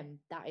not them.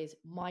 That is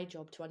my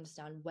job to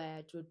understand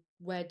where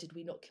did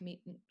we not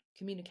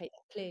communicate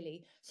that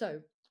clearly. So,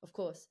 of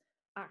course,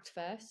 act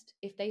first.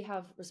 If they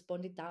have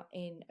responded that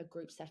in a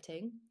group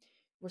setting,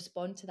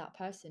 respond to that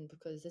person,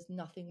 because there's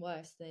nothing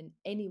worse than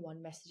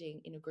anyone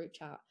messaging in a group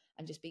chat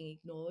and just being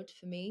ignored.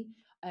 For me,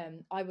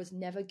 I was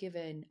never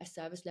given a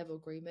service level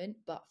agreement,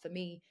 but for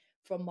me,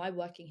 from my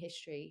working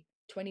history,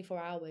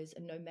 24 hours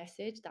and no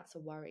message, that's a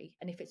worry.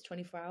 And if it's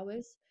 24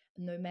 hours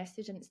and no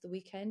message and it's the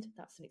weekend,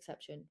 that's an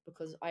exception,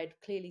 because I had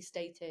clearly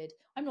stated,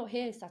 I'm not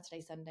here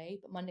Saturday, Sunday,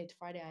 but Monday to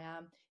Friday I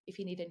am. If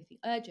you need anything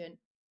urgent,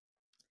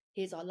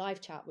 here's our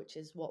live chat, which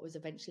is what was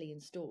eventually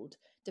installed,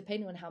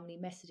 depending on how many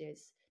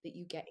messages that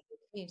you get in your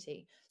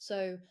community.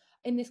 So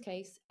in this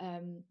case,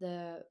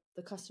 the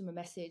customer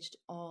messaged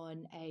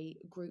on a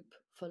group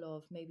full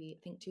of maybe, I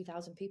think,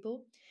 2,000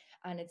 people,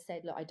 and it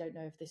said, look, I don't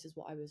know if this is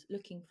what I was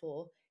looking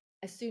for.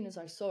 As soon as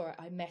I saw it,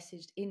 I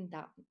messaged in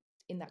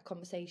that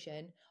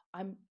conversation,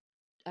 I'm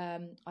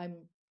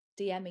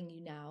DMing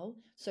you now.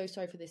 So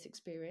sorry for this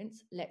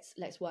experience.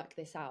 Let's work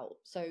this out.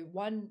 So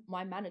one,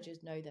 my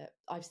managers know that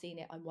I've seen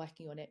it, I'm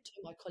working on it.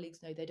 Two, my colleagues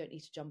know they don't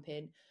need to jump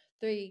in.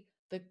 Three,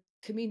 the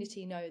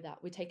community know that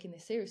we're taking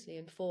this seriously.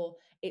 And four,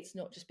 it's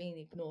not just being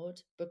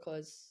ignored,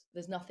 because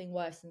there's nothing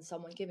worse than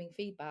someone giving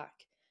feedback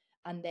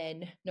and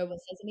then no one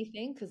says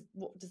anything, because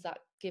what does that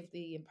give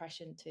the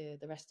impression to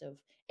the rest of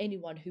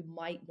anyone who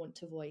might want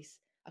to voice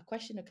a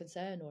question, a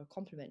concern, or a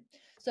compliment?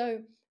 So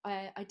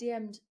I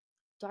DM'd,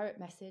 direct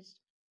messaged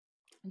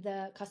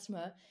the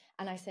customer,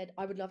 and I said,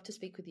 I would love to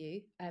speak with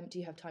you. Do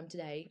you have time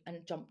today? And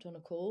jumped on a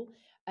call.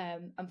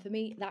 And for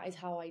me, that is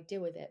how I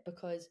deal with it,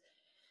 because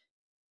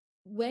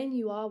when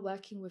you are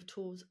working with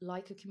tools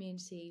like a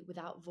community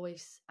without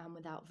voice and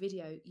without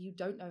video, you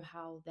don't know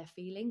how they're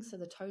feeling. So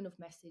the tone of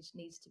message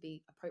needs to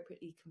be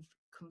appropriately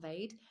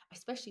conveyed,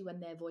 especially when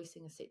they're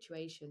voicing a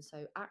situation.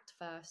 So act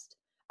first,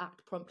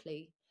 act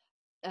promptly,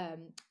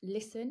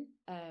 listen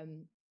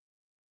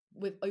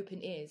with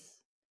open ears,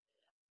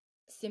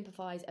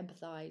 sympathize,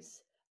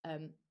 empathize,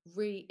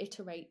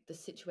 reiterate the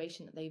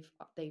situation that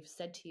they've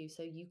said to you,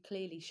 so you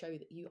clearly show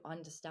that you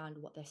understand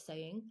what they're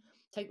saying.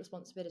 Take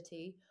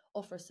responsibility,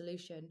 offer a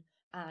solution,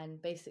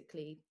 and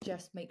basically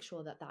just make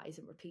sure that that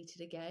isn't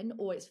repeated again,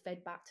 or it's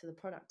fed back to the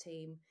product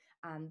team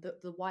and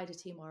the wider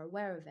team are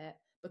aware of it,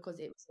 because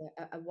it was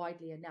a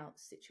widely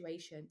announced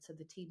situation. So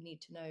the team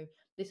need to know,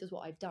 this is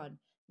what I've done.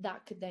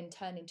 That could then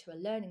turn into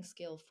a learning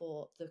skill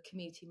for the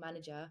community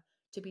manager,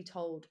 to be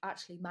told,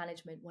 actually,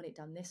 management want it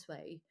done this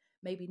way.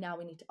 Maybe now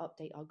we need to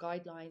update our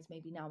guidelines.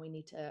 Maybe now we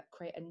need to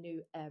create a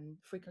new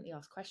frequently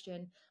asked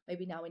question.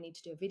 Maybe now we need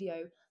to do a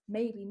video.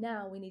 Maybe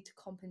now we need to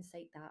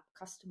compensate that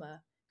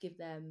customer, give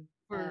them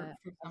For a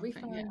something,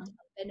 refund, yeah.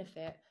 a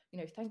benefit.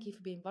 Thank you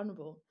for being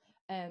vulnerable.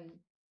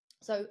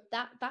 So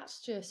that's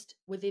just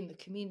within the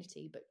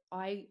community. But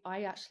I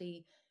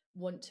actually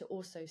want to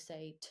also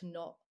say to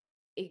not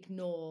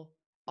ignore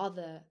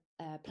other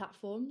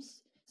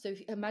platforms. So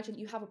if you imagine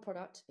you have a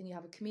product and you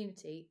have a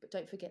community, but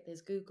don't forget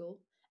there's Google,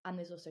 and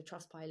there's also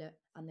Trustpilot,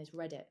 and there's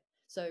Reddit.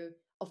 So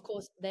of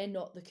course they're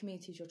not the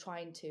communities you're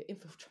trying to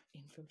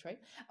infiltrate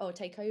or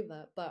take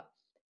over, but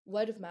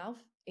word of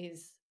mouth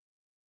is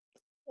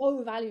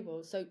so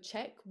valuable. So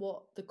check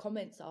what the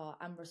comments are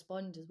and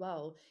respond as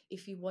well.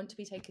 If you want to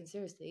be taken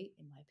seriously,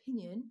 in my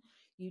opinion,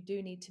 you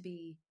do need to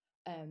be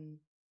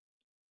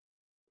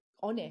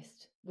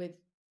honest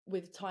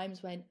with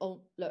times when,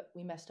 oh look,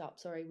 we messed up,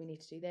 sorry, we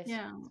need to do this.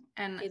 Yeah,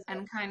 and Here's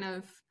what. kind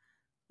of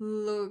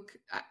look,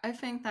 I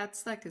think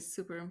that's like a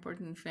super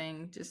important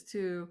thing, just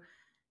to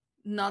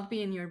not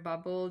be in your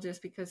bubble,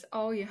 just because,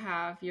 oh, you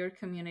have your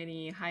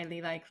community.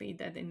 Highly likely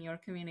that in your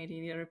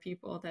community there are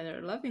people that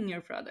are loving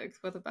your product.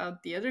 What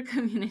about the other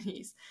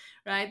communities,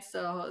 right?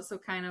 So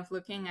kind of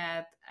looking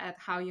at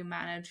how you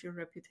manage your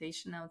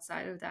reputation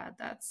outside of that,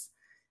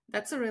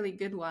 that's a really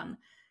good one.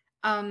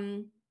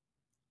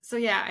 So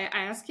yeah,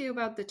 I ask you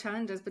about the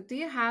challenges, but do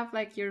you have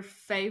like your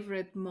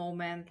favorite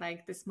moment,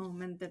 like this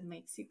moment that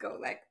makes you go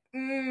like,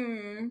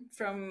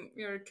 from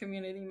your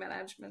community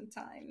management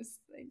times,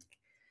 like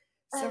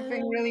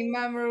something really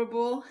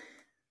memorable?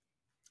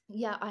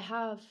 Yeah, I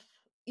have.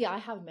 Yeah, I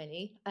have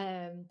many.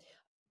 I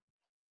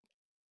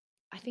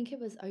think it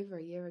was over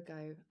a year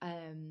ago.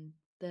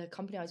 The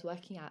company I was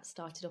working at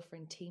started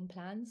offering team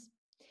plans,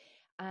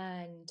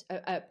 and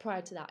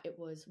prior to that, it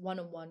was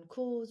one-on-one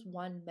calls,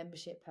 one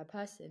membership per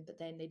person. But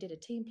then they did a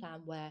team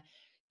plan where,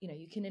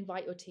 you can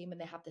invite your team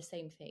and they have the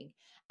same thing.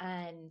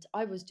 And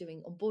I was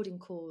doing onboarding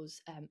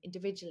calls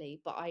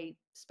individually, but I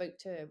spoke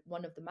to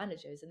one of the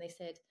managers, and they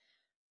said,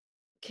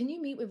 can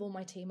you meet with all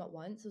my team at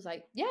once? I was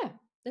like, yeah,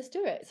 let's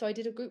do it. So I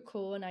did a group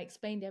call and I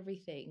explained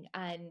everything.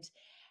 And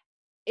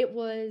it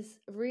was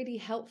really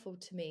helpful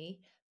to me,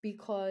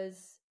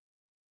 because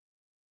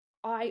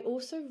I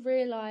also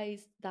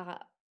realized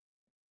that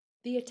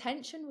the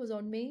attention was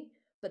on me,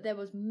 but there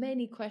was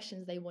many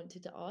questions they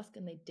wanted to ask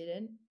and they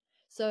didn't.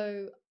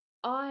 So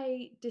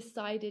I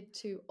decided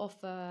to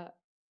offer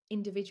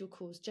individual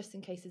calls just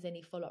in case there's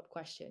any follow-up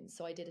questions.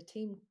 So I did a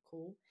team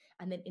call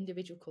and then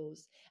individual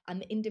calls,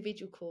 and the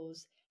individual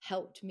calls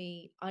helped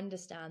me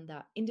understand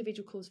that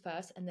individual calls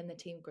first and then the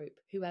team group,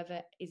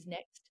 whoever is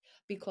next,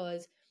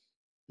 because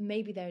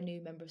maybe they're a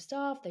new member of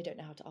staff, they don't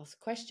know how to ask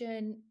a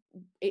question.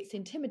 It's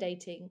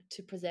intimidating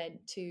to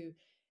present to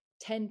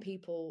 10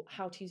 people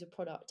how to use a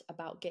product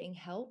about getting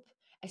help,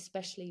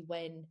 especially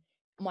when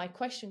my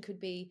question could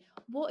be,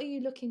 what are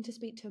you looking to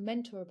speak to a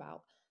mentor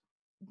about?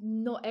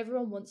 Not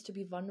everyone wants to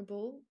be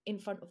vulnerable in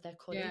front of their Yeah.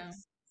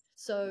 colleagues.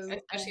 So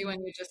Especially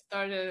when you just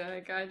started,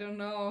 like, I don't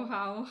know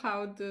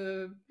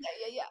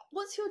yeah.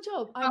 What's your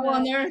job? how I'm a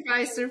on earth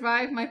I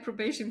survived my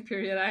probation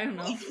period. I don't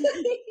know.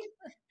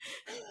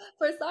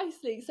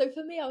 precisely. So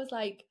for me, I was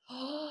like,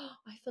 oh,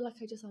 I feel like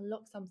I just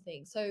unlocked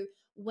something. So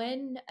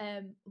when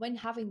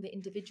having the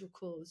individual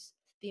calls,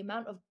 the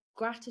amount of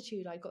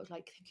gratitude I got,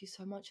 like, thank you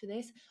so much for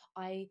this.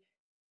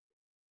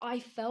 I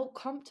felt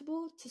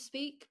comfortable to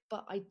speak,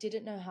 but I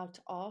didn't know how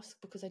to ask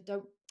because I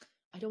don't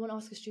want to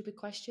ask a stupid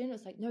question.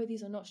 It's like, no,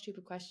 these are not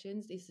stupid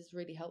questions. This is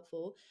really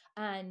helpful.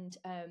 And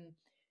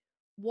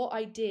what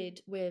I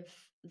did with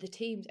the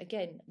teams,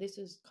 again, this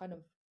was kind of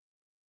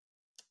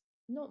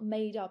not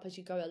made up as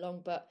you go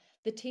along, but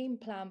the team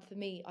plan for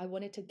me, I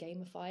wanted to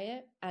gamify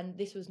it. And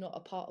this was not a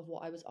part of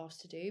what I was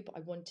asked to do, but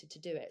I wanted to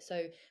do it.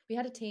 So we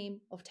had a team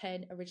of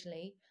 10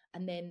 originally.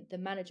 And then the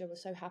manager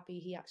was so happy,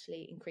 he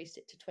actually increased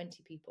it to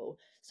 20 people.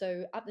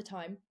 So at the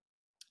time,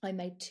 I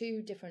made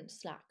two different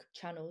Slack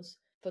channels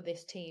for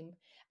this team,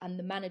 and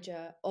the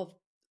manager of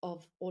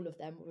all of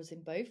them was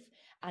in both.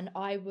 And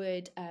I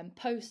would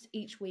post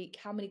each week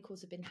how many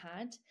calls have been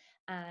had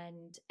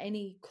and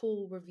any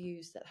call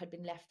reviews that had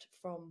been left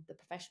from the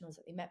professionals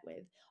that they met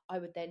with. I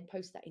would then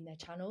post that in their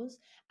channels,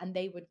 and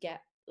they would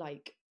get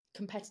like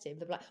competitive.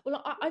 They'd be like,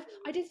 "Well,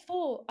 I did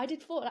four."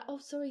 Like, oh,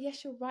 sorry,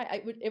 yes, you're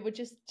right. It would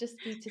just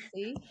be to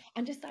see,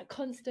 and just that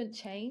constant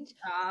change.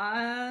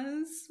 Ah,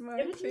 It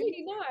smart was thing.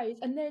 really nice.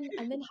 And then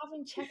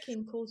having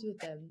check-in calls with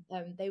them,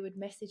 they would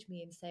message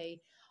me and say,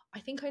 I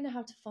think I know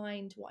how to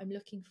find what I'm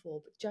looking for,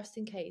 but just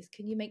in case,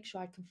 can you make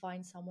sure I can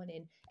find someone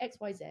in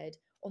XYZ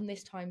on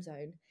this time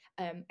zone,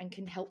 and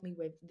can help me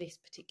with this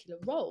particular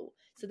role?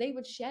 So they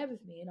would share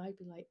with me and I'd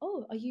be like,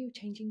 oh, are you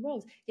changing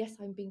roles? Yes,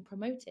 I'm being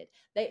promoted.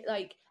 They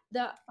like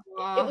that.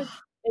 It was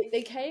Oh,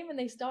 they came and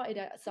they started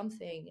at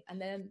something,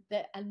 and then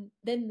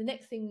the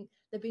next thing,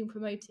 they're being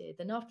promoted.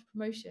 Then after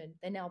promotion,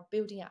 they're now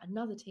building out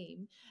another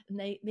team, and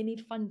they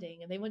need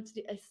funding and they want to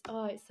do. It's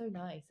so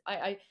nice.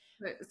 I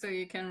so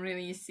you can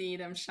really see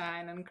them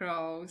shine and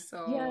grow.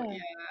 So Yeah,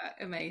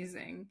 yeah,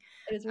 amazing.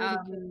 it was really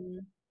cool.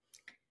 Um,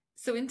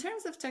 so in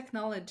terms of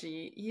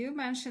technology, you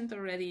mentioned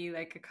already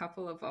like a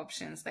couple of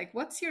options. Like,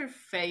 what's your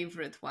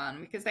favorite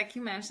one? Because like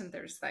you mentioned,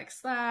 there's like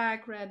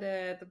Slack,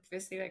 Reddit,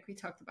 obviously, like we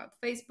talked about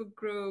Facebook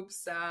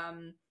groups.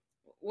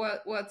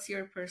 What's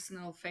your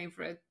personal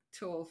favorite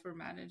tool for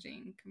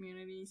managing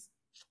communities?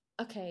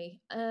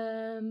 Okay.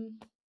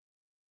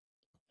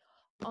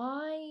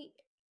 I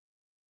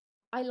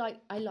I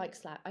like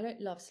Slack. I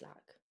don't love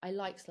Slack. I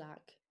like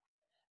Slack.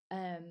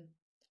 Um,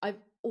 I've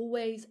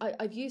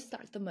used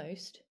Slack the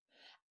most,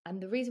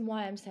 and the reason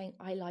why I'm saying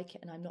I like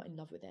it and I'm not in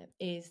love with it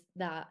is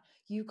that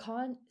you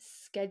can't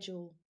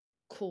schedule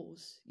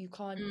calls. Mm. You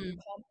can't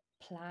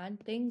plan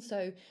things.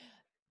 So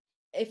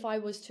if I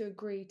was to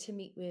agree to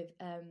meet with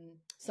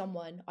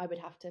someone, I would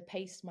have to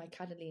paste my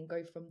Calendly and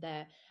go from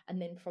there,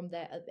 and then from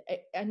there,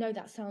 I know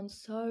that sounds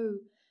so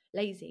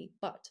lazy,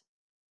 but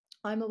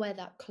I'm aware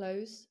that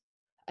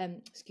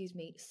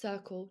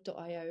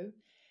Circle.io,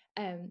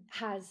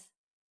 has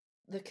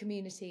the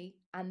community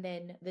and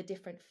then the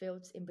different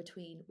fields in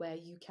between where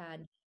you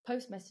can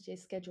post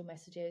messages, schedule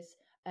messages.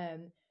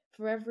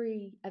 For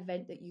every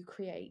event that you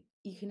create,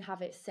 you can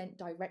have it sent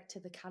direct to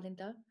the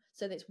calendar.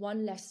 So there's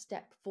one less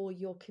step for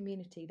your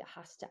community that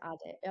has to add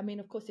it. I mean,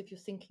 of course, if you're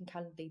syncing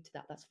Calendly to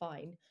that, that's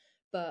fine.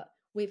 But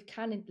with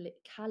Calendly,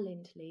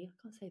 I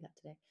can't say that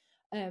today.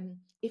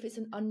 If it's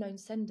an unknown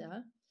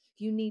sender,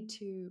 you need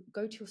to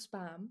go to your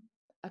spam,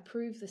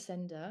 approve the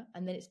sender,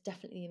 and then it's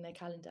definitely in their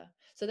calendar.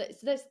 So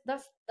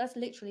that's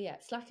literally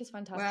it. Slack is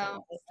fantastic.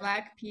 Well,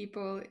 Slack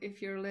people,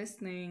 if you're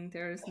listening,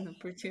 there's an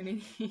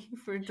opportunity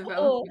for or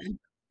development.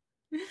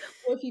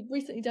 or if you've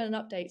recently done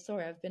an update,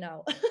 sorry, I've been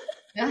out.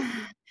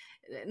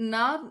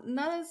 Not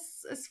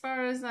as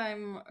far as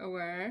I'm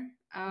aware.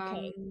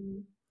 Okay.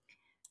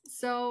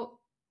 So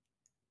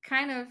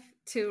kind of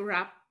to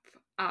wrap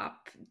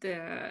up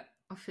the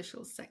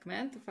official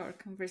segment of our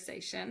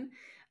conversation,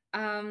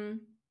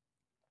 um,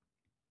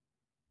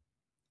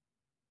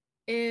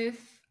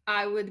 if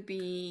I would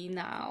be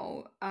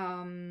now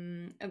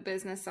a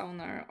business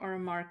owner or a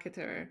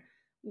marketer,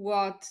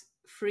 what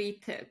free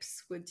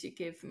tips would you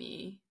give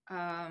me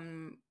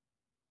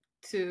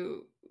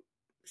to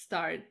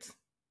start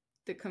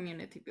the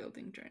community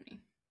building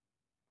journey?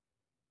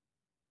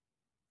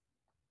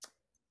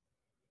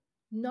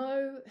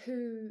 Know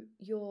who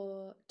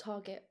your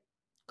target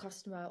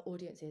customer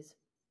audience is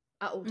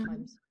at all Mhm.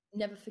 times.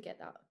 Never forget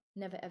that.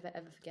 Never, ever,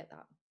 ever forget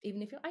that.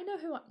 Even if I know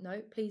who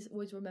no, please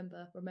always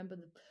remember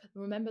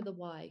the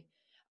why,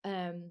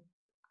 and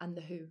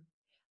the who.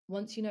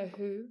 Once you know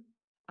who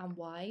and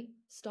why,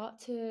 start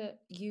to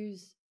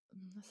use,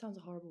 that sounds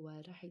a horrible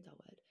word. I hate that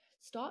word.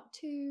 Start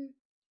to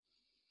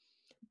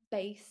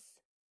base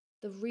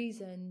the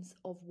reasons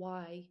of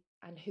why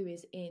and who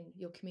is in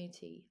your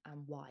community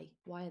and why.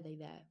 Why are they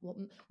there?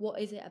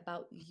 What is it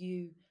about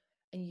you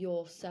and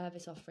your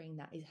service offering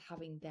that is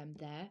having them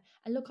there?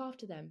 And look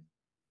after them.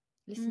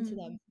 Listen to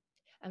them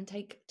and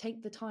take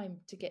the time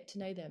to get to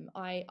know them.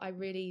 I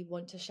really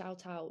want to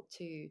shout out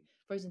to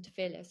Frozen to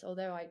Fearless.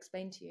 Although I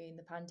explained to you in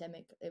the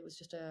pandemic, it was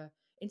just a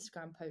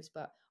Instagram post,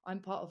 but I'm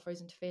part of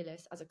Frozen to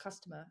Fearless as a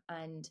customer,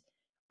 and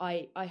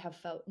I have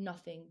felt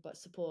nothing but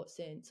support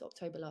since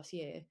October last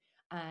year.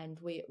 And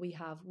we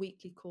have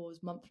weekly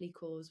calls, monthly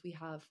calls. We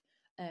have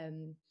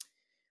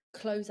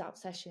closeout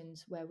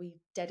sessions where we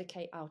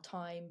dedicate our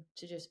time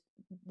to just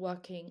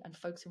working and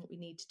focusing on what we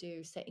need to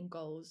do, setting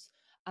goals.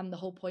 And the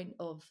whole point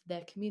of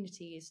their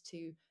community is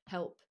to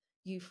help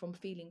you from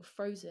feeling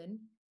frozen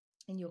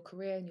in your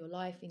career, in your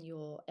life, in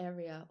your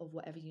area of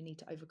whatever you need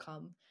to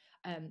overcome,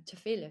 to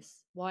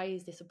fearless. Why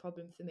is this a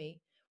problem for me?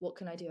 What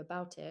can I do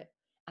about it?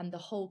 And the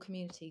whole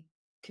community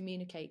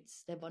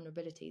communicates their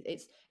vulnerabilities.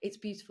 It's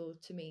beautiful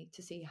to me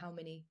to see how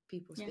many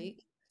people Yeah.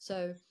 speak.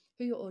 So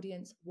who your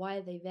audience, why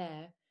are they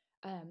there?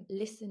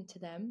 Listen to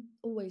them,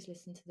 always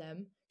listen to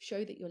them,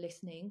 show that you're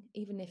listening,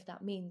 even if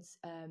that means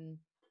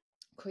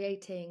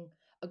creating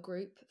a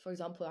group. For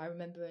example, I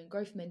remember in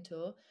Growth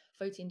Mentor,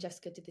 Foti and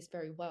Jessica did this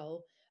very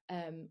well,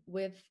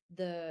 with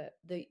the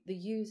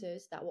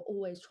users that were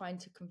always trying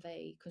to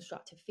convey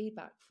constructive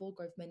feedback for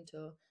Growth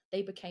Mentor.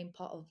 They became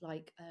part of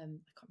like I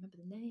can't remember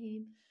the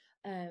name,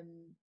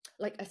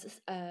 like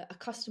a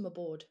customer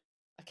board,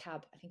 a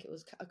CAB, I think it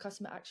was a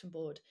customer action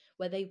board,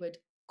 where they would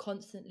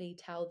constantly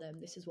tell them,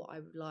 this is what I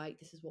would like,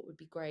 this is what would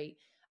be great.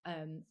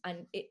 And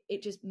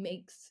it just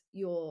makes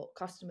your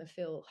customer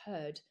feel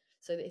heard,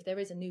 so that if there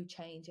is a new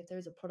change, if there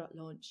is a product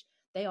launch,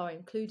 they are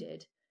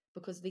included,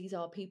 because these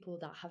are people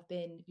that have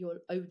been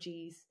your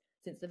OGs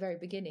since the very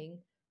beginning.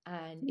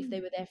 And if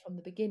they were there from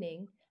the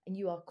beginning and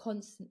you are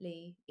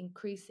constantly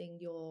increasing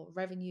your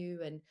revenue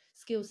and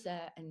skill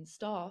set and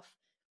staff,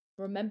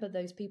 remember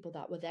those people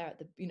that were there at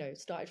the,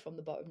 started from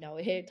the bottom, now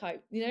we're here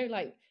type,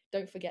 like,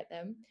 don't forget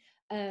them.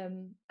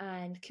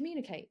 And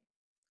communicate,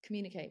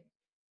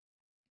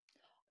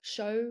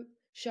 show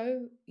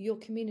your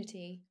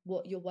community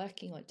what you're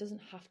working on. It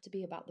doesn't have to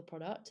be about the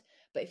product,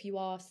 but if you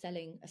are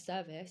selling a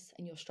service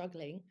and you're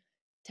struggling,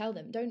 tell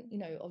them. Don't,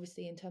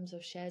 obviously in terms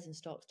of shares and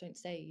stocks, don't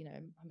say,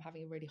 I'm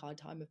having a really hard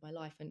time with my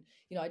life, and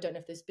I don't know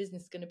if this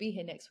business is going to be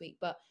here next week.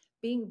 But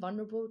being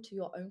vulnerable to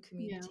your own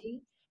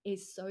community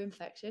is so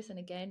infectious. And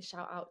again,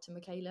 shout out to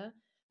Michaela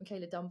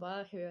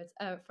Dunbar, who is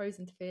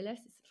Frozen to Fearless.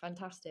 It's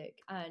fantastic.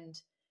 And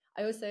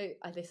I also,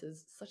 this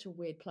is such a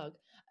weird plug,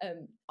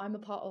 I'm a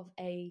part of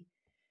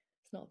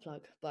it's not a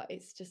plug, but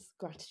it's just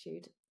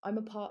gratitude. I'm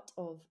a part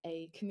of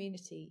a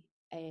community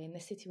in the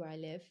city where I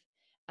live,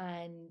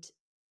 and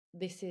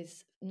this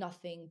is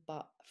nothing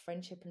but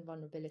friendship and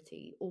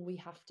vulnerability. All we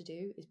have to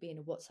do is be in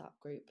a WhatsApp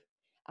group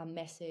and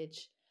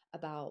message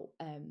about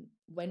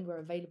when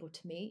we're available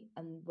to meet.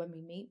 And when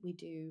we meet, we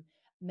do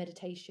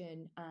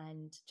meditation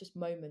and just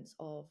moments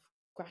of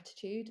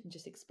gratitude and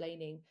just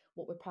explaining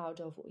what we're proud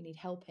of, what we need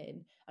help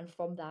in. And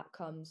from that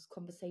comes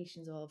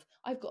conversations of,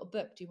 I've got a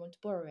book, do you want to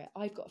borrow it?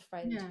 I've got a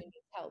friend who needs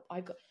help.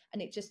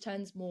 And it just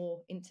turns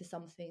more into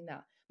something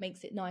that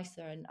makes it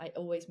nicer. And it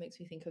always makes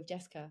me think of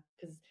Jessica,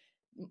 because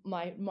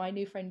my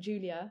new friend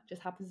Julia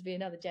just happens to be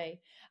another J.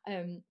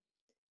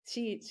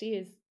 She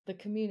is the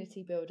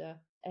community builder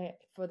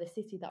for the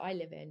city that I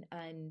live in.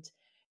 And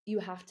you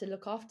have to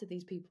look after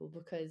these people,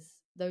 because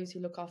those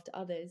who look after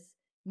others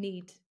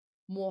need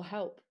more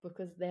help,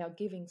 because they are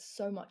giving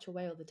so much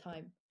away all the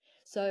time.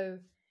 So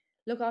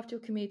look after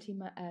your community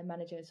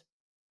managers.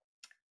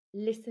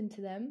 Listen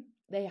to them.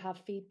 They have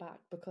feedback,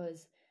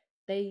 because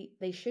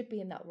they should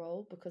be in that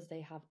role, because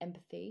they have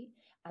empathy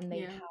and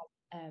they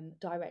have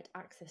direct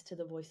access to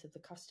the voice of the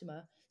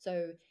customer.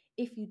 So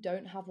if you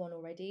don't have one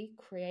already,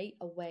 create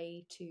a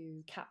way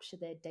to capture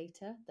their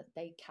data that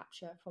they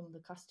capture from the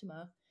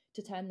customer,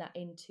 to turn that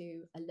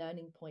into a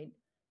learning point,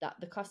 that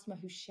the customer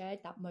who shared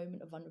that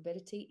moment of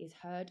vulnerability is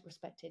heard,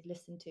 respected,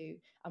 listened to,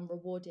 and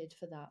rewarded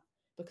for that.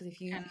 Because if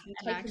you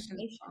take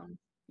information,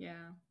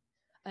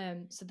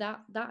 so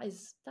that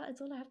is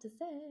all I have to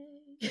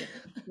say.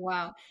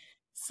 Wow.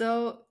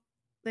 So,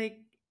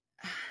 like,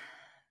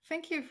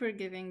 thank you for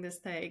giving this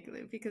take,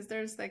 because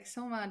there's like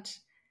so much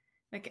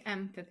like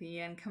empathy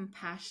and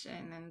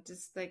compassion and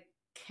just like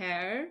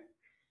care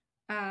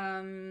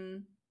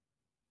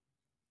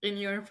in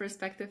your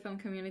perspective on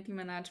community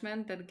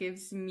management, that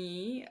gives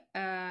me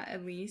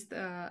at least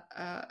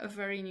a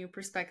very new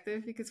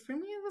perspective. Because for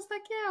me it was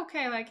like, yeah,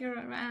 okay, like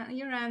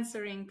you're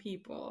answering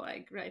people,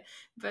 like, right,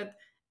 but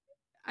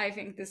I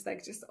think this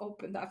like just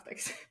opened up like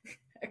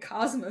a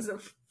cosmos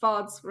of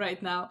thoughts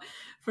right now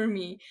for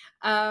me.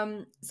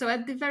 So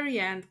at the very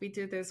end, we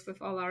do this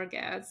with all our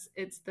guests.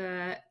 It's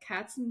the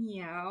cat's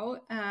meow,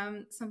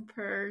 some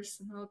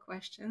personal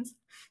questions.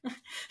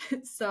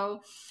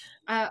 So,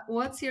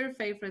 what's your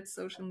favorite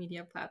social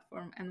media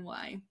platform and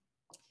why?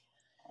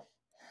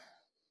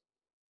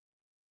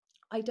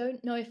 I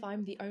don't know if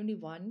I'm the only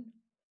one,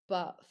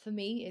 but for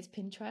me, it's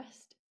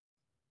Pinterest.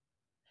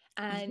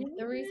 And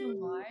the reason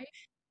Yeah. why,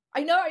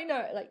 I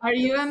know, like, Are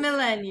you a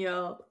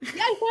millennial? yes,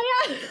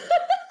 I am.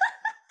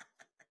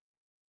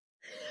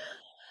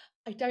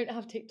 I don't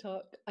have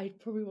TikTok. I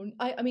probably won't.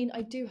 I mean,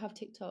 I do have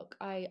TikTok.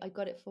 I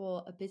got it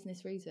for a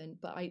business reason,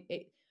 but I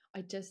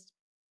just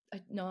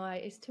no,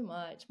 it's too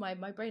much. My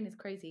brain is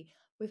crazy.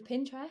 With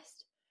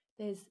Pinterest,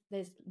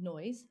 there's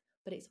noise,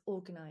 but it's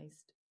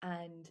organized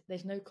and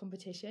there's no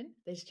competition.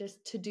 There's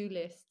just to-do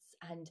lists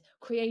and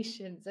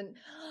creations and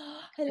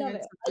I love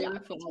it.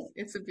 Pinterest.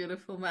 It's a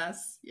beautiful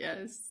mess.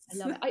 Yes. I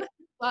love it.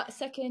 But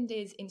second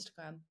is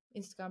Instagram.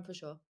 Instagram for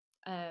sure.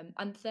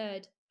 And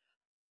third,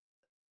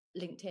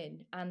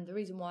 LinkedIn. And the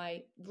reason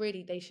why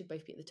really they should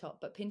both be at the top,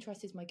 but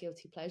Pinterest is my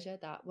guilty pleasure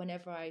that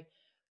whenever I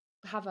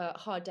have a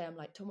hard day, I'm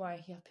like, don't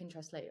worry, you have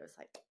Pinterest later. It's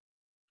like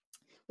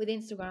with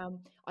Instagram,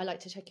 I like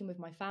to check in with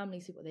my family,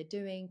 see what they're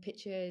doing,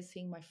 pictures,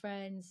 seeing my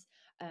friends,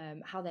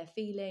 how they're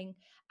feeling.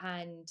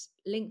 And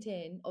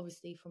LinkedIn,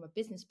 obviously, from a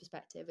business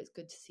perspective, it's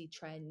good to see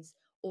trends.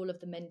 All of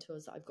the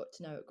mentors that I've got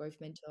to know at Growth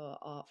Mentor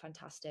are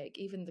fantastic.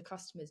 Even the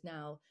customers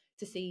now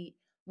to see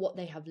what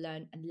they have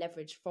learned and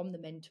leveraged from the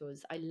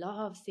mentors. I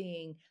love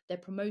seeing their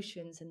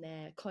promotions and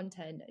their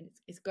content, and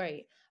it's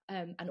great.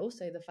 And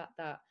also the fact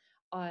that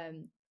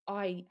um,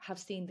 I have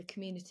seen the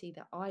community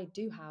that I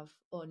do have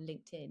on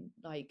LinkedIn,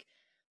 like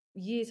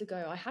years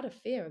ago I had a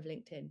fear of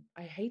LinkedIn.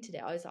 I hated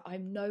it. I was like,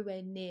 I'm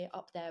nowhere near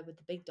up there with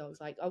the big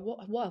dogs. Like, what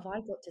have I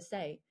got to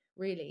say,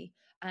 really?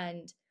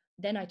 And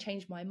then I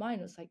changed my mind.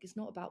 It was like, it's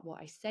not about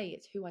what I say,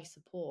 it's who I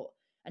support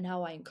and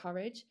how I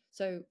encourage.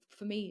 So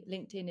for me,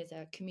 LinkedIn is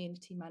a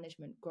community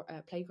management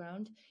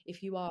playground.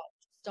 If you are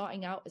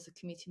starting out as a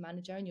community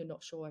manager and you're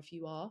not sure if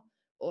you are,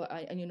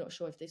 and you're not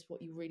sure if this is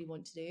what you really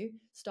want to do,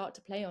 start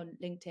to play on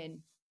LinkedIn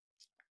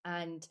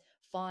and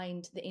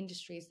find the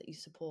industries that you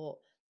support,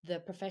 the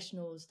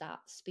professionals that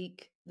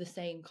speak the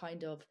same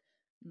kind of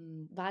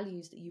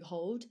values that you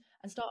hold,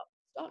 and start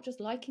just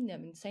liking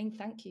them and saying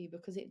thank you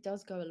because it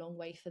does go a long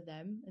way for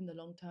them in the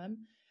long term.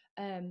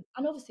 And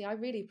obviously, I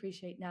really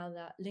appreciate now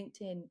that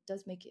LinkedIn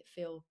does make it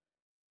feel.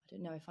 I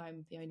don't know if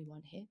I'm the only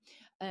one here.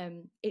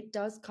 It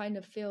does kind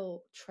of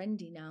feel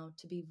trendy now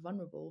to be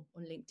vulnerable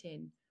on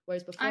LinkedIn,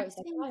 whereas before it I've was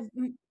like,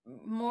 seen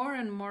I'm more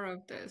and more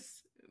of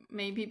this.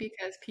 Maybe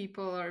because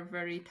people are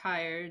very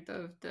tired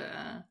of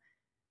the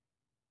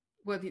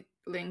what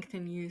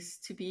LinkedIn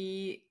used to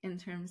be in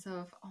terms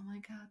of, oh my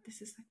God,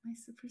 this is like my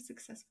super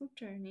successful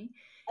journey.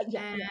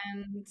 yeah,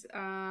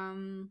 yeah,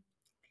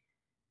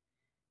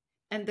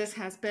 And this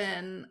has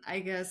been, I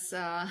guess,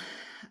 a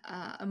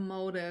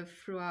motive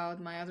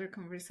throughout my other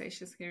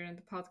conversations here in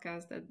the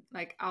podcast that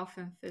like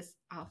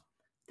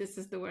this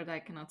is the word I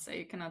cannot say.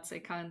 You cannot say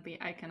currently.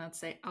 I cannot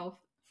say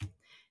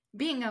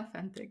being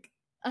authentic.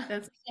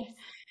 That's yes,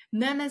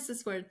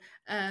 nemesis word.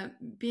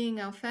 Being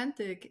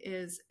authentic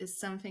is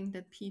something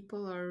that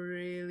people are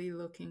really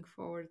looking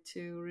forward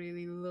to,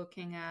 really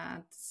looking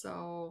at.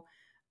 So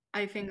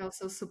I think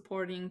also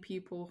supporting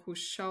people who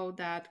show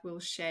that will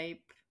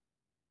shape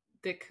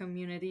the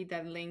community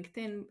that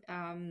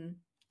LinkedIn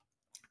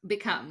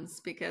becomes,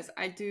 because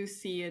I do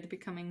see it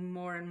becoming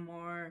more and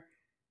more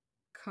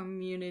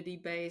community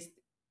based,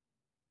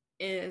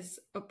 as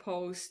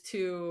opposed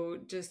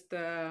to just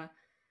the,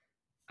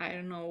 I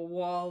don't know,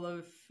 wall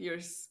of your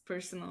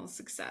personal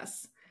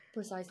success.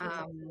 precisely,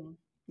 exactly.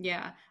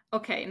 Yeah.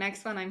 Okay.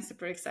 Next one, I'm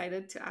super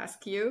excited to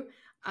ask you.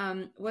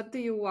 What do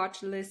you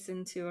watch,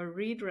 listen to, or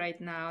read right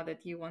now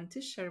that you want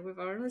to share with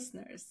our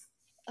listeners?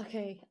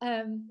 Okay.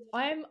 I'm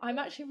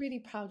actually really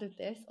proud of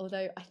this,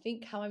 although I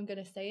think how I'm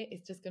gonna say it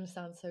is just gonna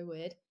sound so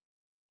weird.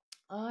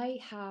 I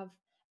have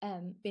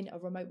been a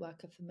remote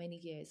worker for many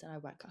years and I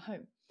work at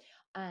home.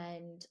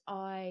 And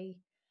I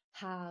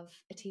have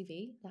a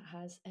TV that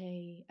has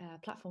a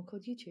platform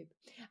called YouTube.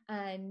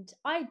 And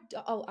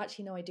oh,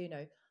 actually, no, I do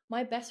know.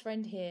 My best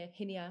friend here,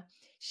 Hinia,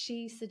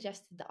 she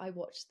suggested that I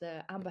watch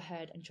the Amber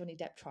Heard and Johnny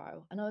Depp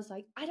trial. And I was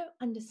like, I don't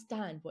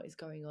understand what is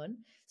going on.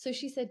 So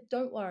she said,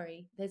 don't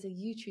worry, there's a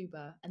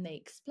YouTuber and they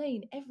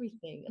explain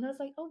everything. And I was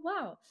like, oh,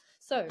 wow.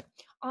 So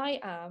I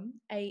am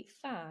a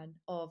fan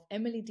of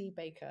Emily D.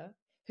 Baker,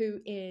 who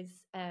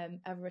is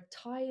a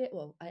retired,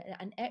 well,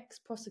 an ex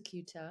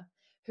prosecutor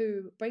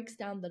who breaks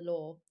down the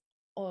law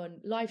on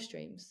live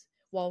streams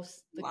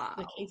whilst the Wow.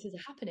 cases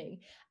are happening.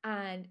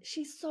 And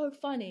she's so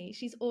funny.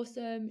 She's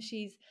awesome.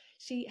 She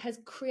has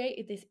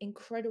created this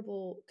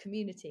incredible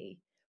community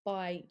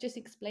by just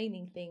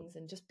explaining things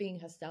and just being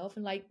herself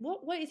and like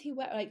what is he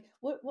wearing, like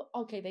what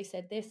okay, they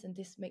said this and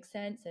this makes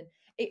sense, and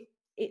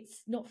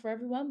it's not for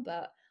everyone,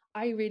 but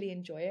I really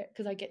enjoy it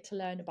because I get to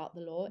learn about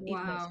the law,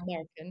 even though it's Wow.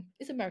 American.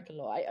 It's American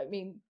law. I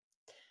mean,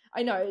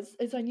 I know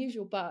it's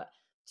unusual, but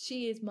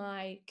she is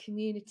my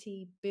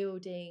community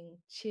building,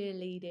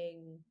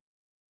 cheerleading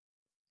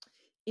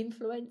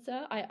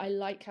influencer. I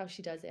like how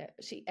she does it.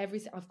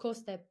 Of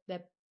course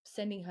they're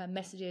sending her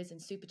messages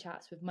and super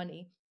chats with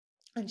money,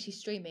 and she's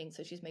streaming,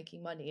 so she's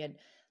making money. And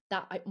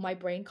my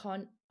brain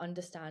can't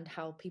understand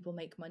how people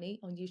make money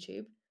on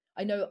YouTube.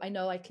 I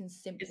know I can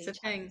simply It's a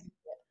tap thing. into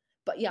it,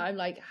 but yeah, I'm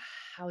like,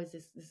 how is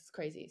this? This is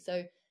crazy.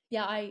 So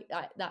yeah,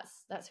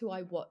 that's who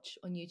I watch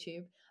on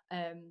YouTube.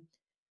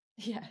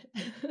 Yeah.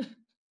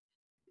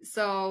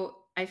 So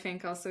I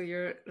think also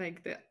you're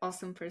like the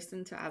awesome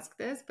person to ask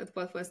this, but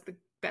what was the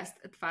best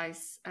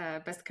advice,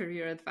 best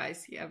career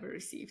advice you ever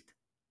received?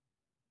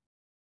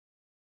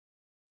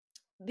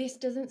 This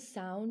doesn't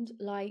sound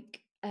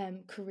like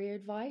career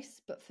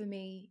advice, but for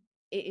me,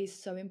 it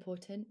is so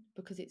important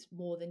because it's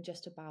more than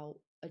just about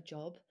a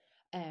job.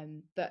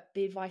 But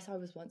the advice I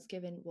was once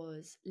given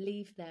was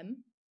leave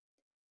them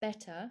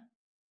better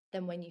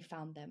than when you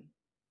found them.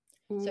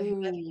 So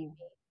whoever you Ooh. meet,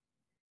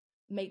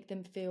 make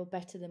them feel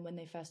better than when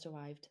they first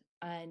arrived.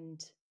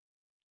 And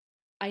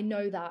I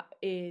know that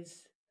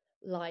is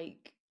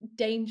like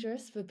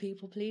dangerous for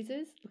people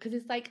pleasers because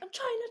it's like, I'm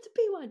trying not to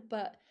be one,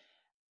 but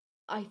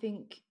I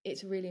think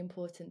it's really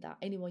important that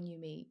anyone you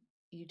meet,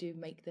 you do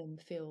make them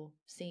feel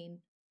seen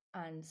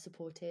and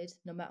supported,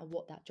 no matter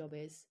what that job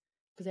is,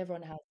 because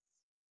everyone has.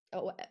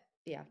 Oh,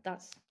 yeah,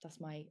 that's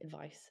my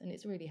advice, and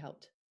it's really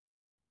helped.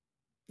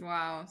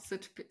 Wow,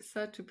 such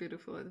a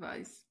beautiful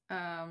advice.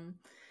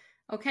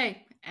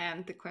 Okay,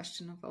 and the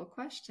question of all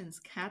questions: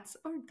 cats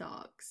or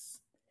dogs?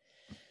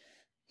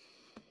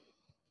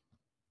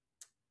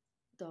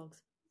 Dogs.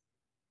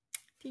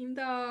 Team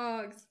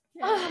dogs.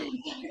 Oh,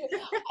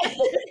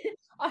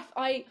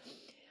 Yay.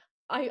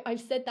 I, I've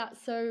said that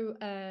so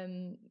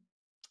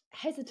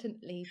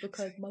hesitantly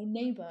because my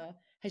neighbor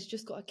has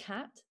just got a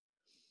cat,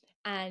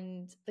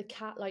 and the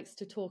cat likes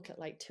to talk at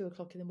like 2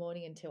 o'clock in the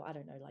morning until I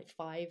don't know, like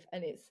 5.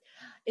 And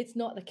it's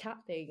not the cat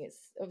thing.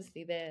 It's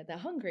obviously they're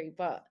hungry,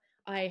 but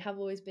I have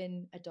always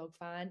been a dog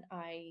fan.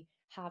 I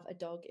have a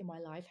dog in my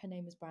life. Her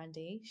name is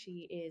Brandy.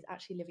 She is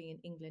actually living in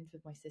England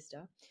with my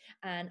sister.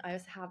 And I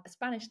also have a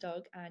Spanish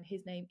dog, and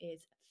his name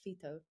is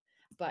Fito.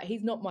 But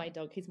he's not my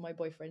dog. He's my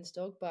boyfriend's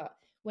dog. But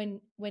when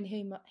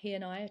he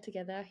and I are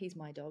together, he's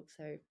my dog.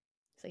 So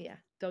yeah,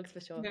 dogs for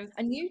sure. Yes.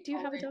 And you, do you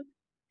have a dog?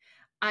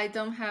 I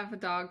don't have a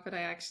dog, but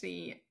I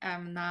actually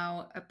am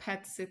now a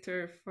pet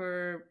sitter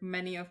for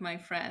many of my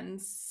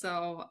friends.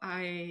 So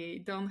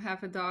I don't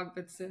have a dog,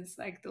 but since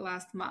like the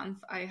last month,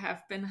 I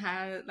have been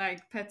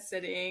like pet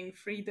sitting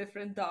 3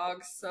 different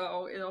dogs.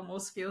 So it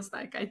almost feels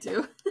like I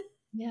do.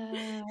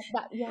 I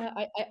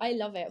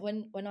love it.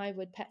 When I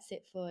would pet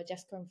sit for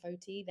Jessica and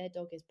Foti, their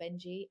dog is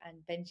Benji, and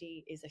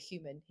Benji is a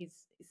human.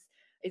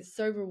 It's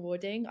so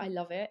rewarding. I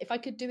love it. If I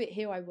could do it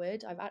here, I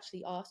would. I've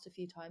actually asked a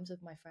few times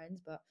with my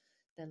friends, but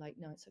they're like,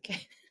 no, it's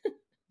okay.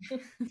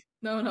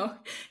 No.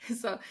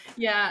 So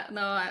yeah,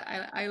 no,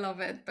 I love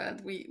it.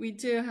 But we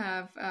do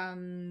have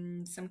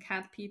some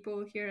cat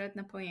people here at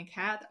Napoleon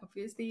Cat,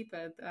 obviously,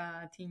 but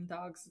Team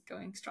Dogs is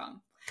going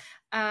strong.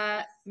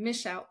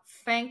 Michelle,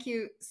 thank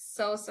you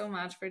so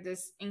much for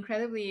this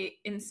incredibly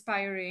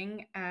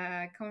inspiring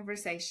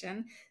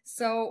conversation.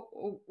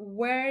 So,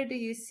 where do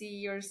you see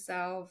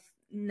yourself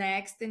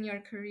next in your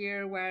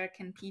career? Where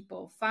can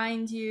people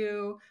find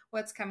you?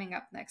 What's coming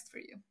up next for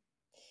you?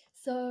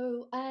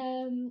 So,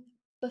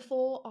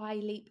 before I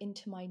leap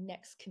into my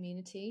next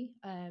community,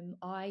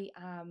 I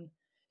am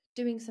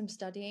doing some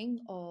studying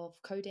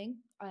of coding.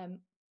 I'm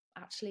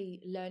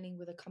actually learning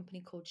with a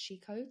company called She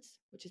Codes,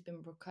 which has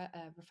been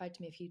referred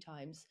to me a few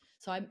times.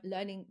 So I'm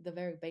learning the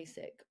very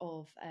basic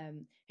of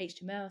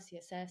HTML,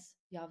 CSS,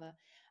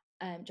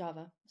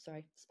 Java,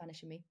 sorry,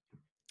 Spanish in me.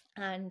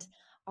 And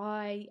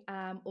I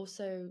am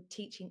also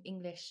teaching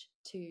English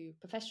to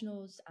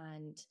professionals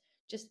and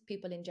just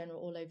people in general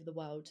all over the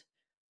world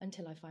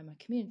until I find my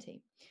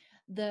community.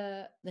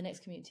 The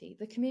next community,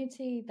 the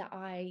community that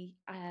I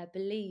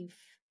believe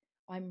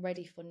I'm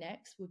ready for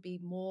next would be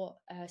more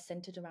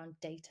centered around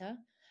data.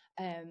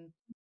 Um,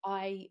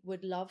 I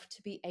would love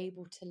to be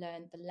able to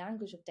learn the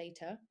language of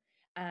data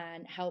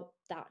and help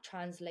that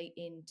translate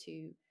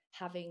into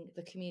having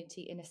the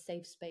community in a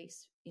safe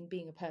space in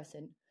being a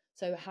person.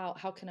 So how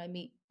can I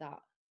meet that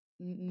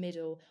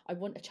middle? I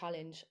want a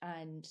challenge,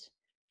 and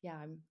yeah,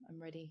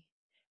 I'm ready,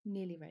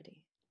 nearly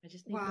ready. I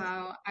just need more.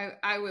 Wow,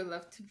 I would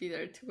love to be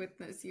there to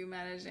witness you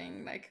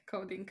managing like a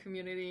coding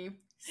community.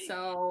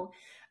 So,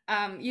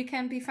 you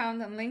can be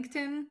found on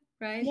LinkedIn,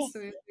 right? Yes. So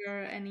if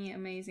there are any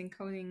amazing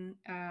coding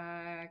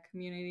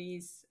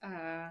communities,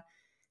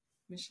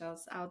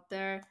 Michelle's out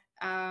there.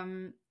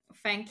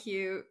 Thank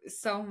you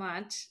so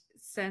much.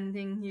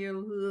 Sending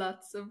you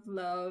lots of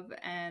love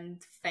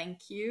and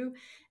thank you.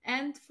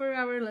 And for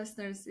our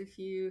listeners, if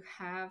you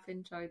have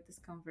enjoyed this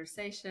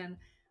conversation,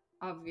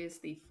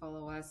 obviously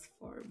follow us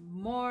for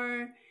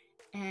more.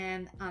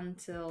 And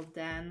until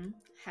then,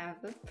 have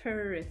a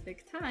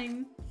terrific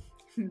time.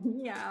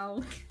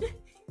 Meow.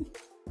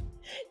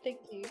 Thank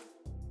you.